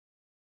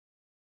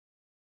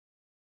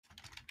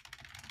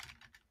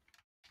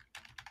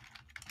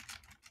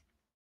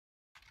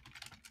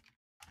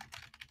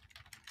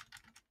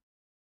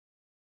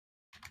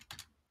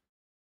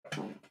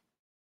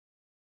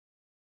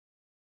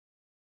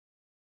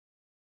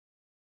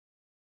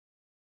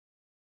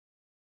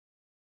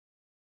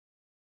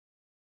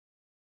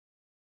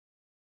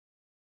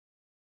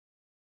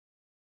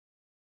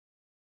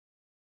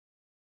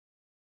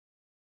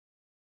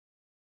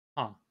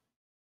 Huh.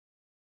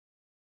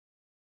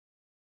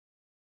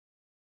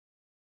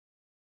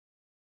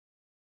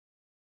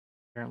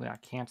 Apparently I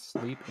can't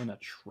sleep in a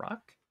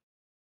truck?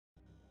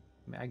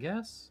 I mean, I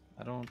guess?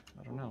 I don't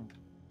know.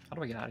 How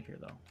do I get out of here,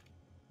 though?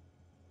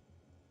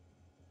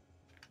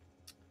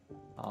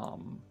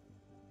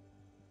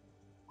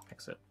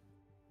 Exit.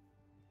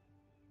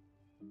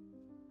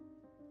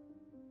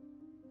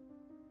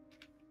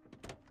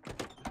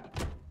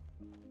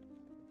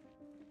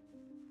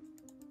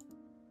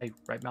 Hey,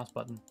 right mouse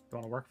button. You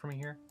want to work for me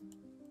here?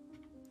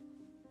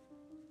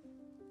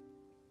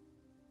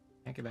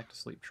 Can't get back to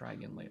sleep. Try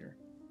again later.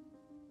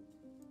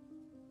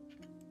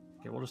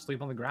 Okay, we'll just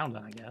sleep on the ground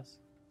then, I guess.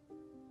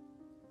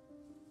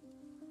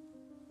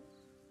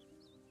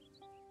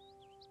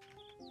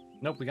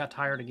 Nope, we got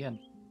tired again.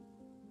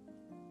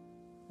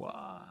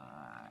 Why?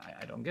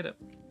 I don't get it.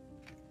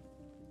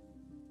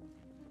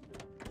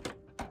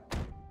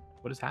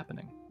 What is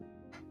happening?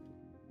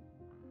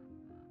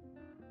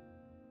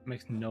 It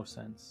makes no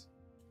sense.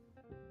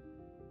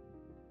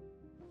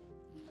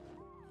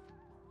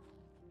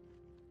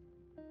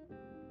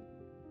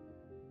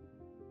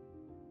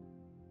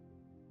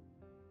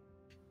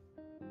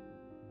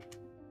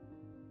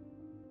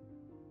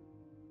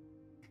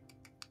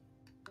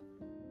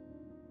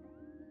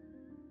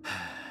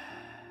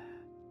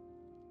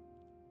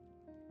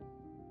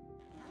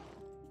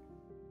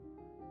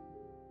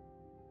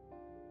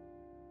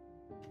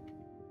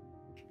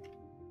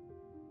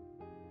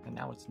 And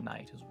now it's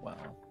night as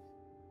well.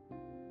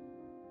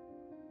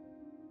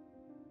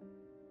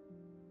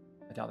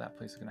 I doubt that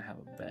place is going to have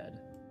a bed.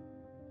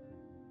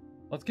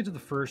 Let's get to the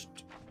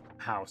first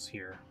house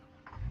here.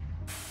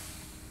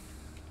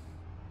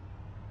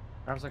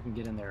 Perhaps I can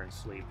get in there and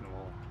sleep and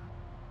we'll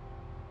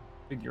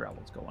figure out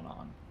what's going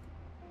on.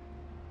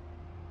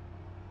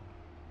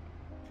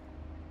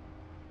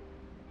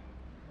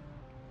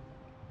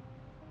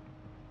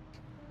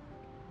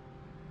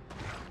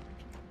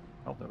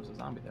 Oh, there was a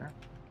zombie there.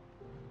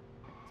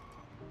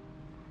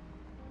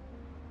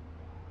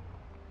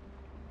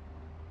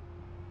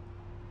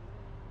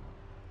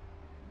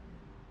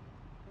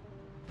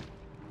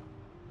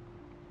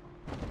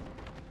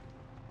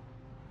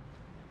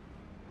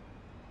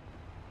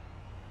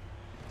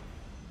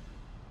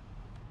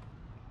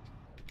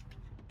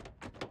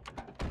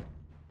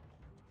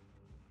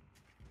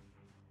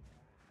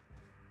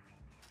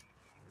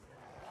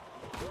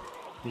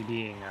 Me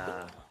being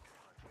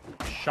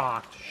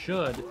shocked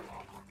should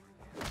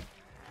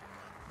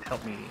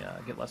help me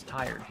get less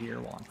tired here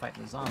while I'm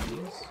fighting the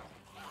zombies.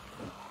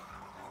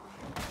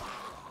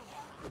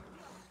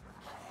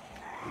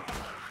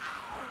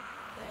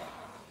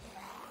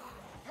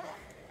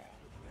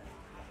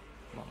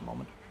 Hold on a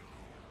moment.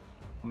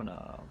 I'm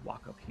gonna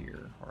walk up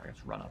here, or I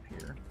guess run up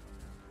here.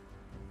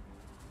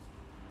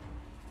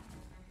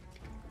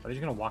 Are they just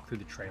gonna walk through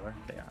the trailer?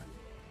 They are.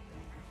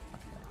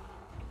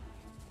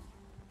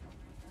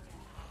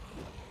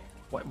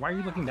 Why are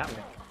you looking that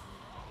way?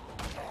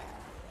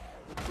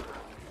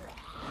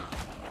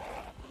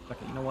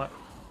 Okay, you know what?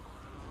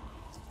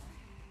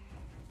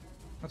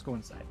 Let's go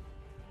inside.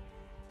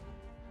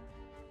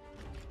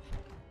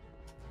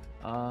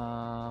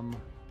 I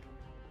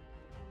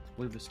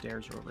believe the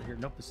stairs are over here.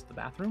 Nope, this is the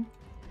bathroom.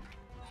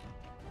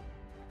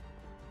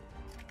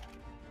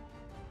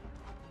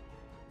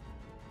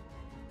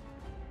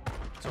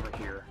 It's over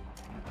here.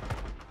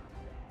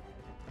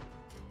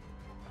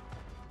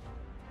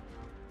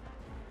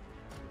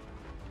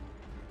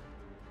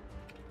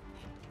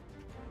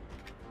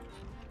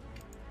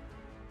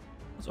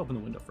 Let's open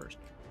the window first.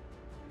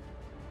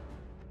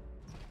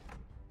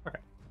 Okay.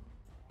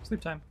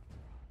 Sleep time.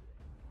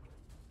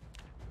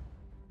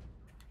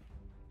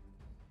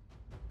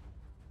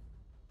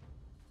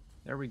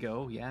 There we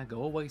go. Yeah,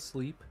 go away,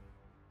 sleep.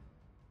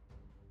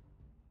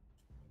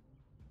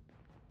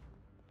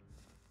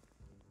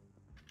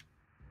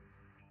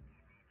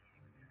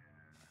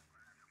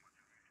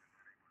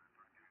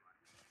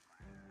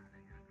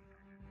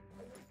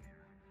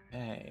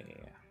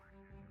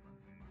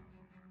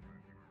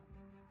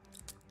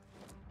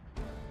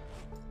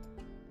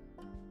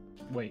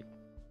 Wait.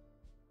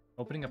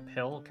 Opening a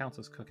pill counts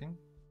as cooking?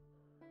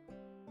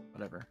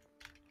 Whatever.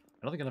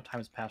 I don't think enough time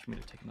has passed for me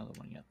to take another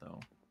one yet, though.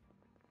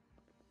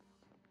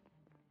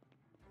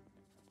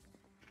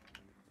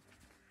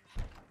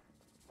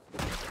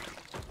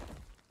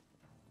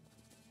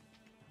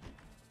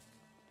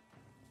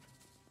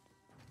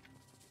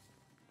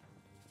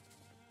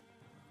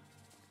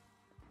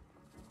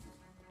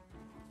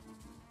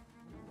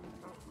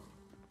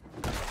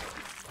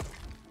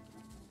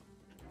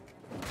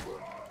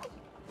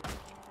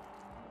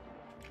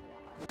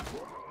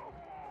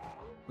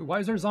 Wait, why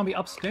is there a zombie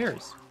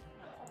upstairs?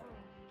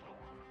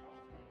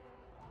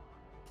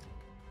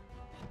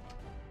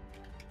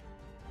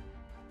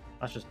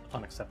 That's just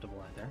unacceptable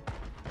right there.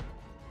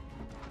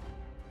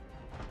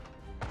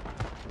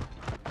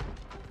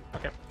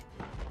 Okay.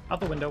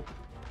 Out the window.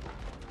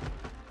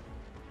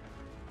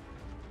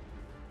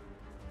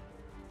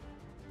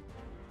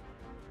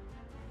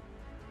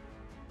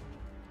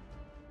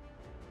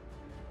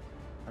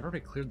 I've already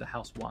cleared the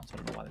house once. I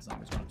don't know why the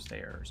zombies went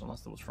upstairs,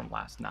 unless it was from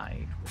last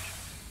night, which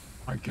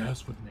I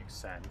guess would make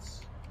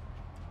sense.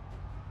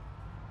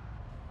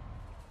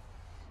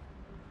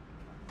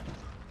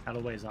 Out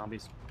of the way,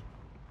 zombies.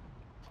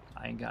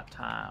 I ain't got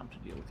time to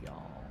deal with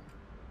y'all.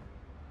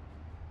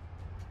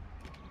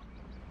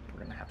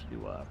 We're gonna have to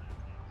do a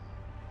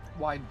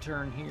wide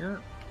turn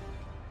here.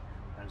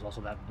 There's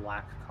also that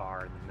black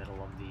car in the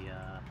middle of the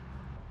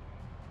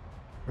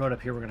road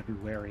up here we're gonna be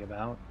wary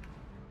about.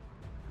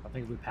 I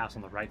think if we pass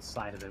on the right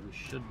side of it, we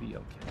should be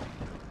okay.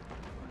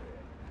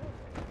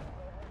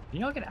 Can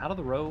y'all get out of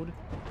the road?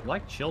 You're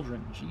like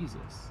children,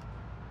 Jesus.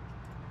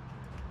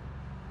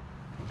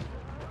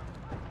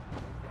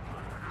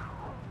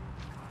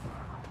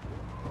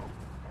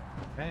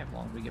 Okay, as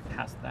long as we get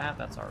past that,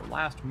 that's our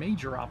last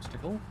major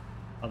obstacle,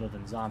 other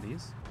than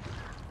zombies.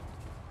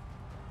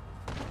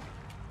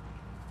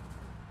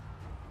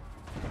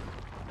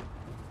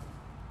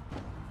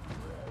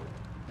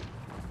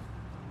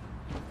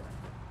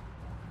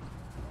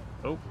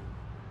 Oh.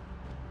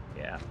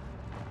 Yeah.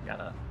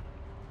 Gotta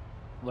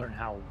learn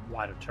how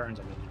wide of turns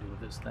I need to do with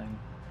this thing.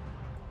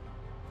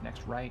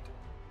 Next right.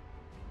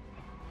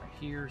 Right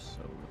here, so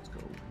let's go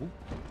whoop.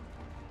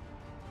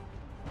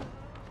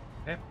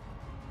 Okay.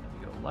 Then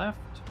we go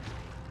left.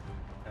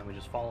 And we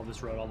just follow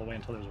this road all the way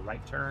until there's a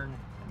right turn.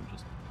 And we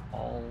just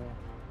all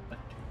but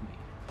to me.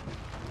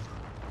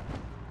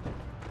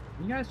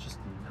 Can you guys just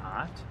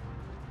not?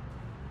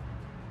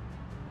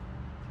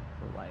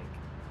 For like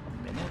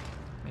a minute,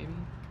 maybe?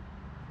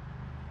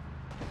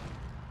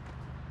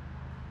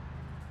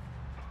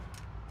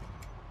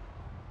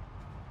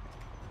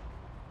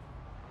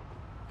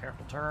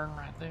 Careful turn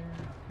right there,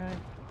 okay.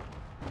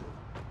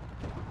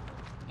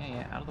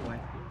 Yeah, out of the way.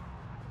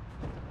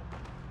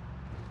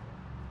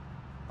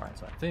 Alright,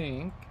 so I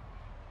think...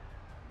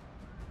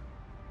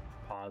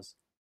 Pause.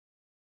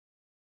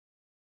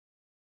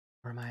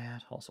 Where am I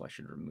at? Also, I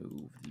should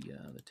remove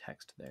the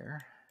text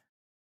there.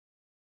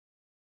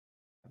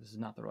 This is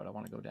not the road I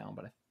want to go down,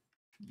 but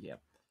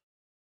yep.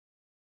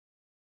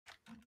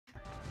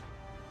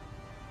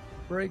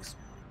 Brakes.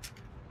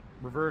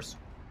 Reverse.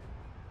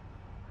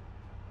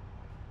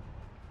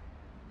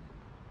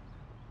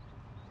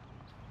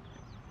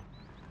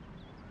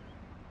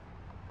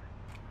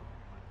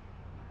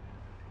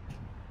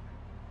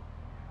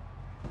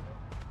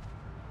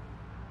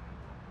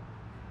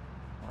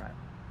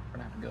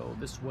 Go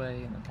this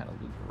way and then kind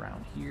of loop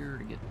around here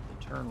to get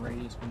the turn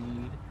radius we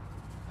need.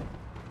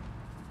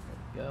 There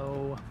we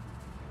go.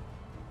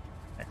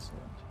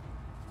 Excellent.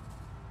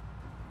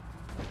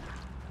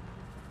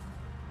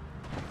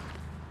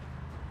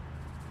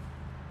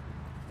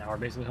 Now we're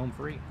basically home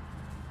free.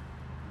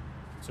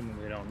 Assuming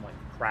we don't like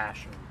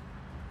crash and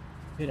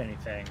hit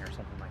anything or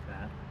something like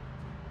that.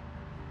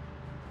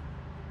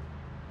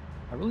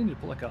 I really need to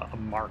put like a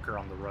marker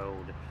on the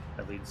road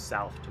that leads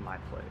south to my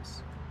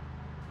place.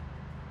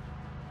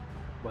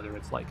 Whether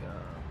it's like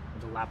a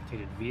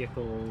dilapidated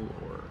vehicle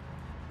or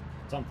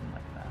something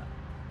like that.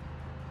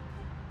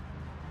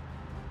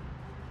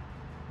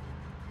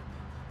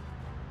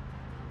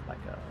 Like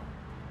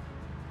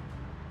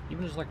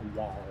even just like a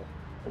wall.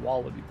 A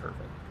wall would be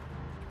perfect.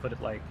 Put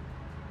it like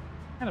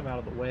kind of out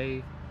of the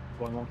way,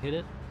 so I won't hit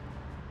it.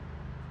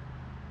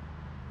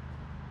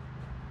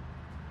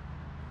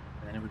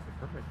 And then it would be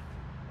perfect.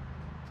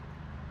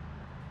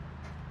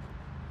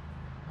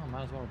 Oh,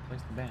 might as well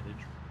replace the bandage.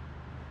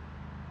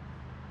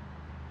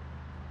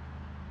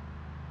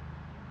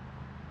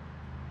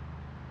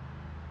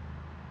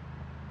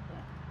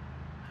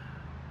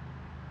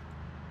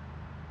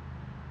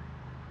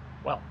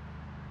 Well,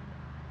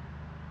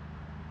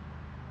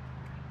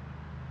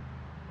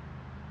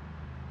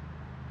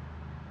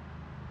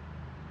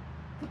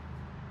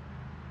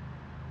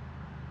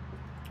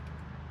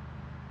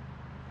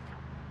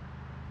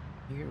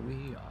 here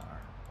we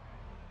are.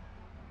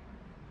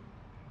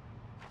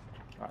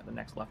 All right, the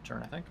next left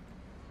turn, I think.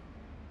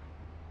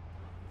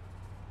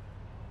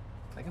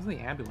 I guess the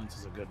ambulance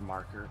is a good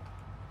marker.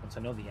 Once I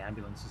know the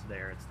ambulance is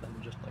there, it's then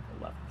just like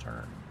a left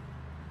turn.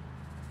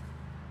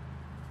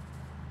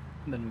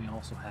 And then we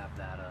also have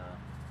that, I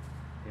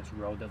guess,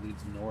 road that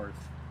leads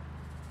north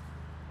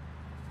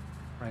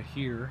right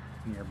here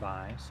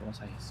nearby. So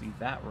once I see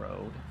that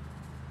road,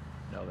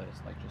 know that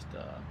it's like just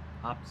a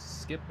hop,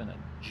 skip, and a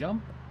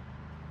jump.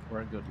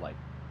 We're a good, like,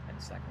 10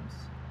 seconds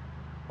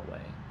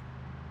away.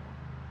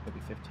 Maybe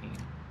 15.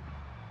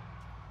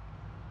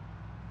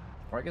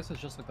 Or I guess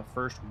it's just like the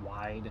first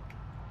wide,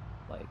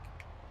 like,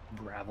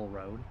 gravel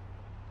road.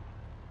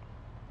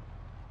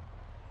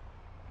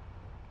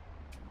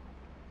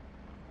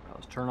 Now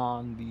let's turn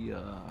on the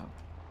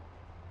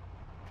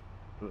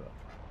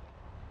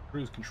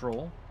cruise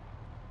control,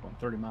 going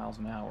 30 miles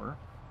an hour.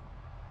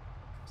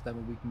 So that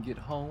way we can get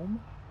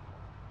home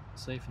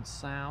safe and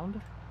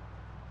sound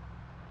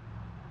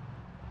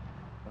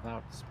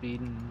without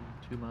speeding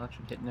too much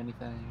and hitting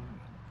anything.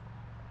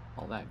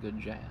 All that good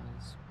jazz.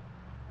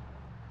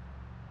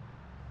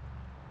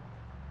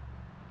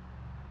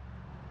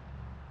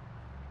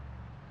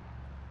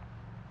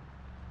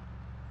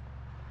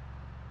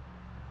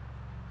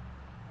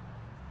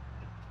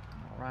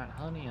 Alright,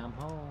 honey, I'm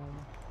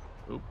home.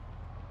 Oop.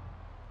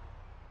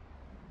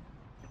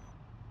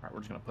 Alright, we're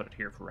just gonna put it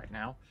here for right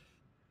now.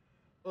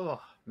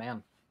 Oh,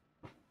 man.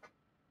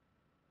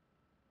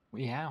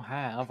 We now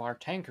have our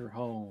tanker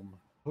home.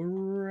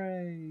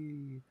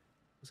 Hooray!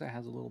 Looks like it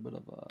has a little bit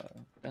of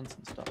vents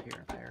and stuff here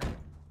and there. You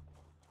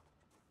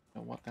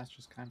know what? That's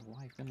just kind of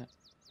life, isn't it?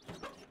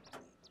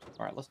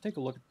 Alright, let's take a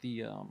look at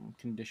the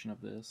condition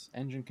of this.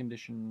 Engine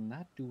condition,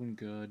 not doing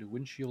good.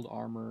 Windshield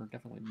armor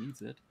definitely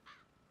needs it.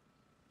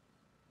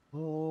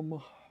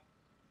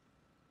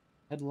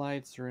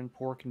 Headlights are in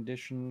poor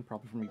condition,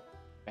 probably from me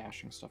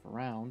bashing stuff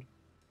around.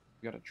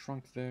 We got a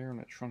trunk there and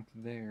a trunk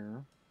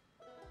there.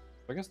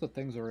 I guess the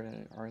things are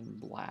in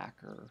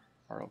black or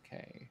are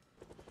okay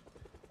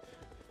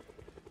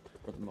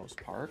for the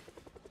most part.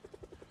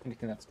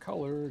 Anything that's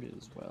colored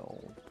is, well,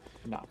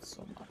 not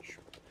so much.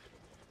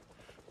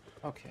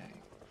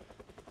 Okay.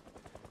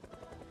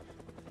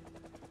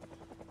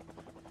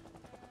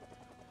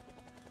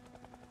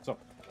 So,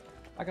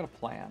 I got a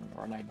plan,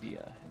 or an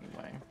idea,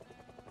 anyway.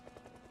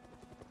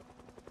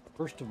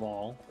 First of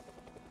all,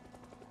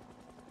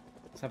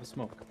 let's have a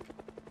smoke.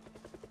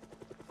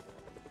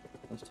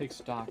 Let's take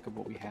stock of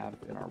what we have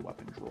in our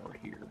weapon drawer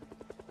here.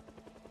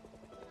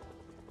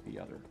 The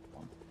other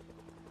one.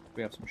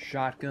 We have some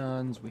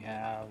shotguns, we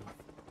have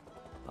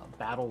a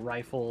battle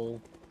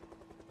rifle,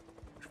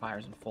 which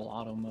fires in full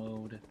auto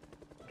mode.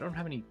 I don't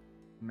have any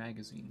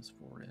magazines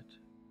for it.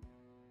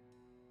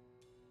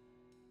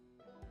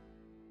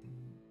 We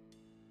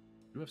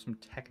do have some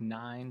Tech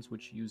 9s,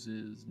 which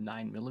uses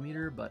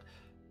 9mm, but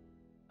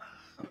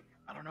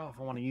I don't know if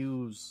I want to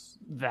use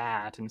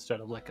that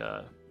instead of like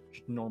a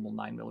normal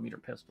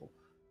 9mm pistol.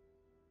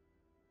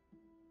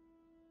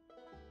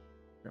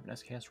 We have an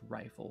SKS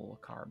rifle,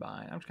 a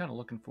carbine. I'm just kind of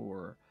looking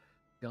for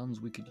guns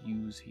we could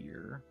use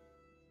here.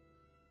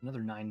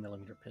 Another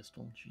 9mm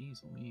pistol.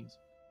 Jeez Louise.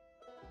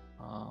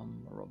 A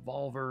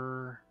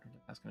revolver. I don't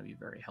think that's going to be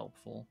very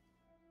helpful.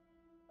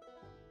 I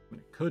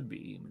mean, it could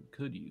be. I mean, we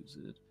could use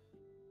it.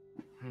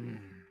 The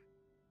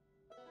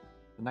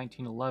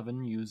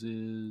 1911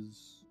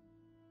 uses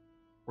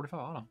 45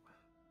 auto.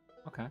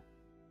 Okay.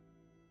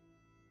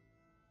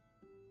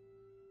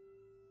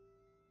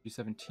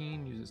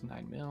 G17 uses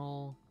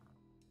 9mm.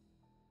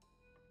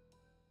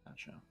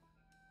 Gotcha.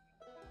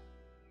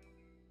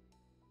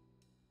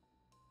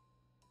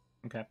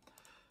 Okay.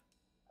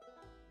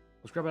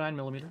 Let's grab a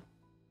 9mm.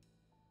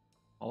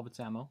 All of its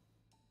ammo.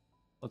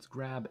 Let's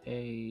grab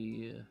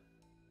a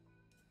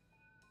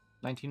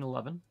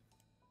 1911.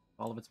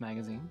 All of its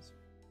magazines.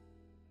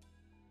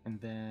 And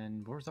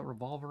then, where's that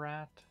revolver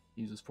at?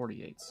 It uses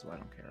 48s, so I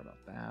don't care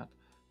about that.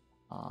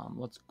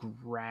 Let's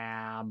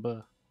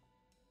grab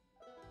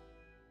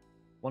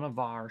one of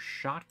our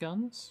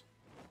shotguns.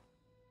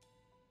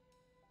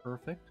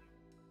 Perfect.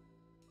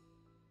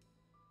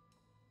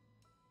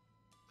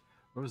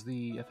 Where was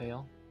the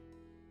FAL?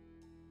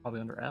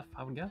 Probably under F,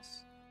 I would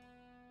guess.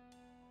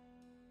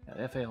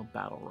 Yeah, FAL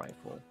battle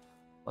rifle.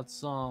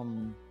 Let's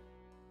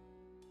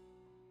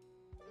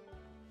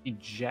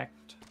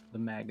eject the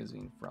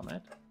magazine from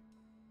it.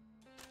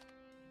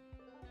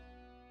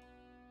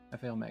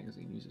 FAL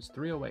magazine uses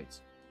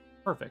 308s.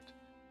 Perfect.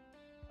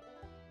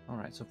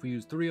 Alright, so if we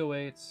use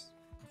 308s,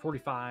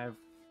 45,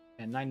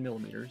 and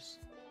 9mm,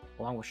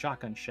 along with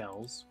shotgun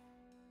shells,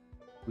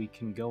 we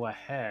can go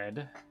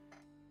ahead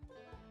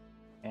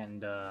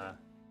and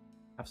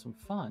have some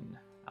fun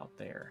out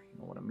there.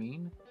 You know what I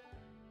mean?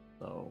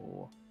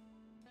 So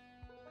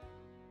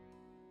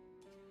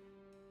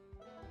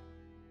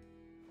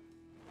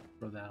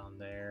throw that on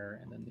there,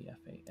 and then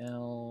the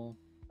FAL.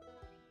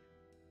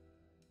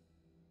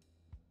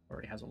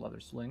 Already has a leather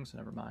sling, so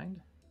never mind.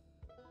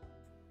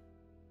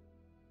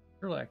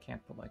 Surely I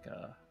can't put like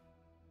a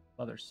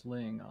leather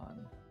sling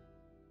on.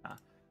 Ah,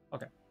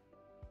 okay.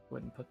 Go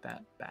ahead and put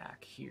that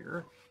back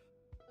here.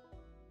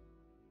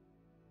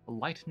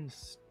 Lightened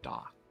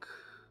stock.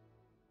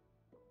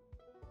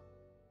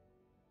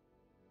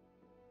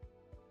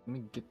 Let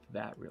me get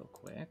that real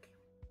quick.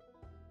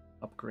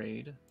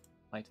 Upgrade.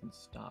 Light in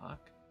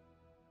stock.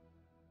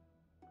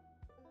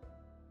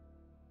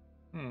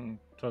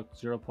 Took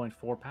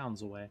 0.4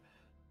 pounds away.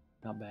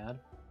 Not bad.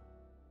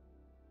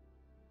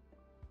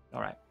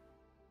 Alright.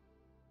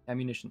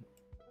 Ammunition.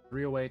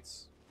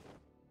 308s.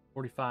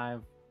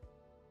 45.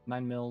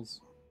 9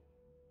 mils.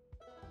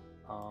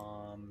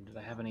 Did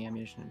I have any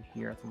ammunition in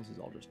here? I think this is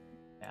all just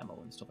ammo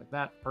and stuff like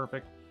that.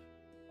 Perfect.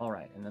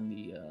 Alright, and then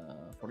the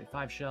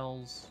 45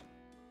 shells.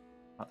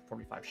 Not the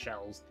 45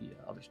 shells, the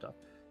other stuff.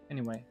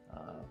 Anyway,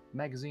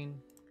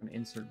 magazine. I'm gonna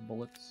insert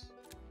bullets.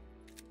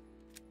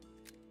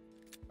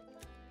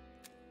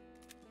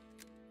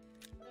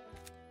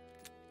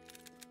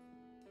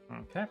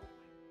 Okay.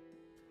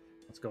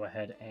 Let's go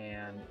ahead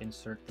and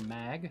insert the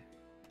mag.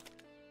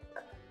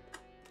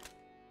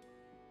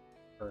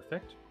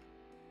 Perfect.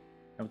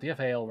 And with the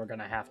FAL, we're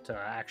gonna have to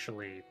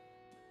actually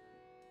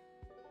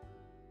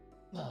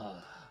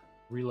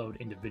reload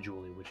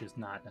individually, which is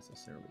not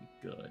necessarily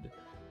good,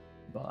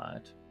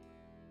 but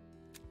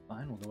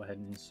fine. We'll go ahead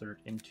and insert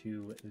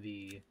into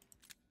the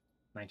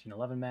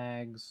 1911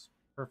 mags.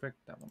 Perfect.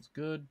 That one's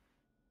good.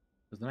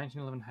 Does the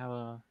 1911 have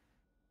a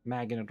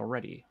mag in it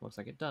already? Looks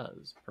like it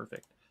does.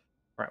 Perfect.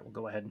 All right, we'll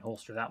go ahead and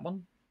holster that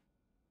one.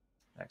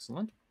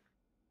 Excellent.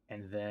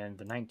 And then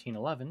the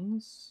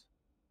 1911s,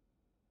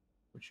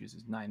 which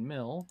uses 9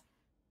 mil.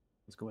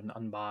 Let's go ahead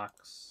and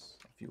unbox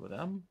a few of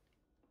them.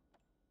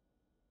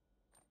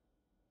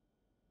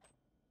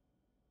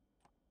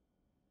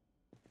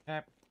 Okay.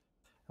 And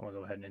we'll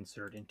go ahead and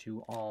insert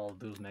into all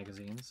those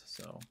magazines.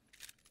 So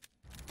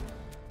there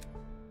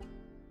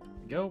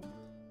we go.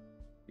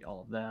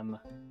 All of them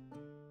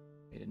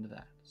made into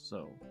that.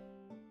 So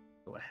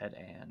go ahead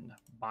and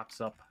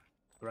box up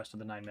the rest of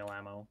the 9 mil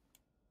ammo.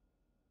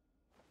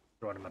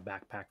 Throw it in my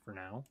backpack for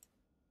now.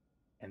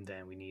 And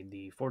then we need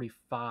the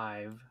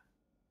 45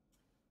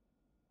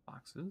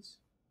 boxes.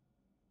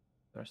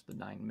 The rest of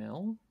the 9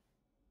 mil.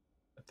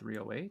 The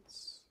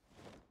 308s.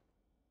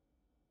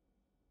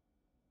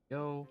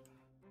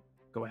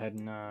 Go ahead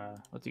and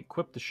let's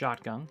equip the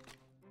shotgun.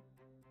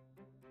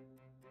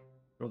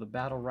 Throw the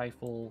battle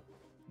rifle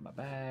in my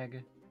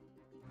bag.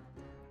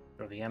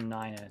 Throw the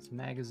M9 and its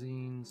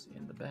magazines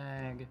in the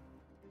bag.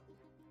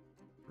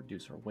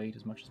 Reduce our weight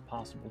as much as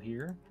possible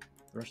here.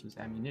 The rest of this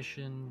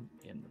ammunition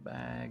in the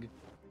bag.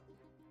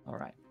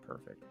 Alright,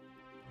 perfect.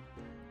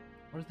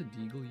 What does the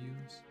Deagle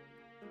use?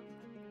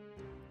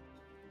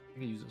 I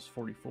think it uses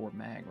 44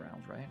 mag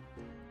rounds, right?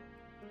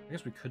 I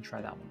guess we could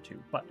try that one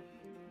too, but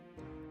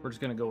we're just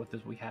gonna go with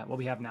this what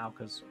we have now,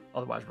 because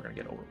otherwise we're gonna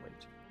get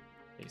overweight,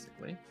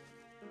 basically.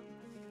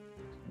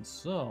 And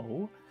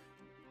so,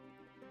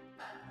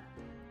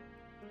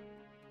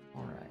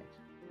 all right.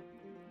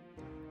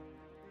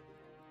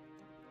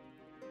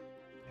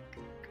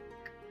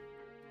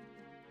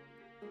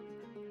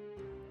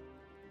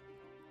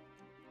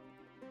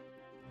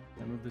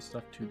 I move this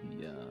stuff to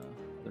the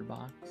other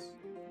box.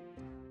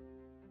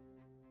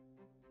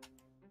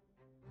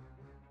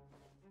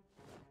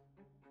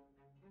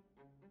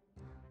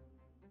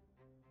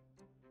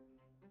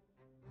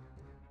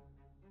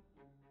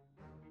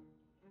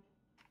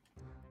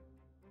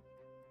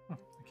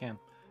 Can.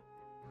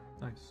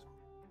 Nice.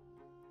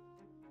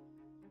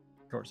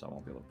 Of course, I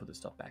won't be able to put this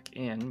stuff back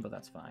in, but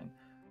that's fine.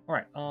 All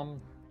right.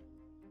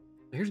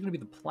 Here's going to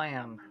be the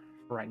plan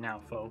for right now,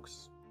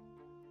 folks.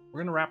 We're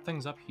going to wrap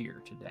things up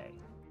here today.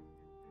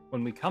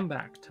 When we come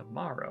back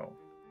tomorrow,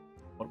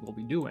 what we'll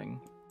be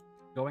doing,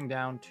 going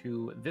down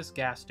to this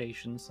gas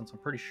station, since I'm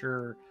pretty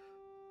sure,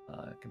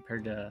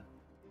 compared to,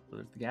 so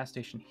there's the gas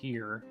station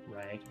here,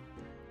 right?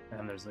 And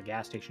then there's the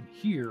gas station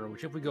here,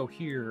 which if we go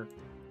here,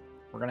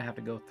 we're going to have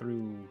to go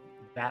through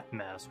that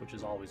mess, which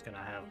is always going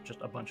to have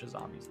just a bunch of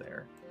zombies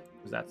there,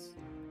 because that's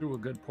through a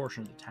good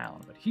portion of the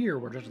town. But here,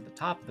 we're just at the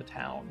top of the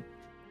town,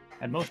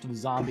 and most of the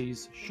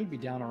zombies should be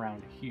down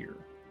around here.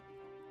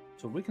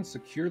 So if we can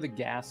secure the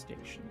gas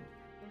station,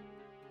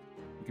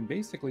 we can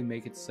basically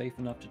make it safe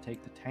enough to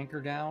take the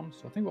tanker down.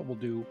 So I think what we'll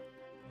do,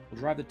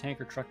 we'll drive the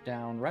tanker truck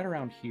down right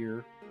around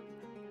here,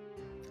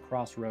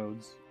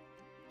 crossroads,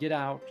 get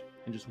out,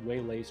 and just lay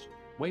waste.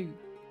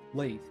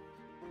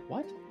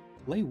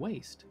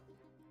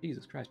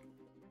 Jesus Christ.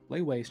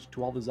 Lay waste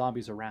to all the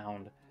zombies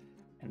around,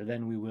 and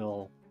then we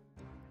will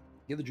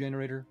get the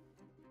generator,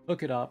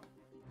 hook it up,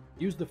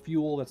 use the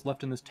fuel that's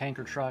left in this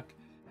tanker truck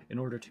in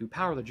order to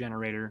power the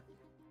generator.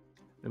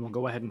 Then we'll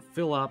go ahead and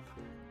fill up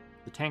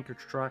the tanker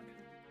truck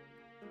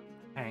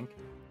tank,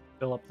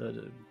 fill up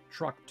the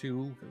truck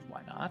too, because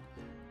why not?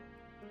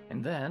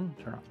 And then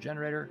turn off the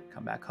generator,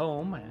 come back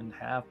home, and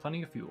have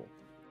plenty of fuel.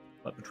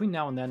 But between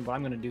now and then, what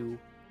I'm going to do,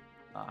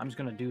 I'm just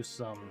going to do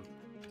some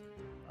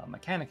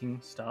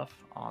mechanicking stuff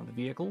on the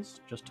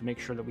vehicles, just to make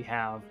sure that we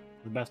have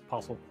the best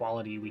possible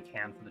quality we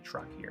can for the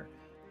truck here.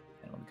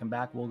 And when we come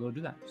back, we'll go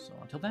do that. So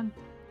until then,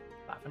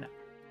 bye for now.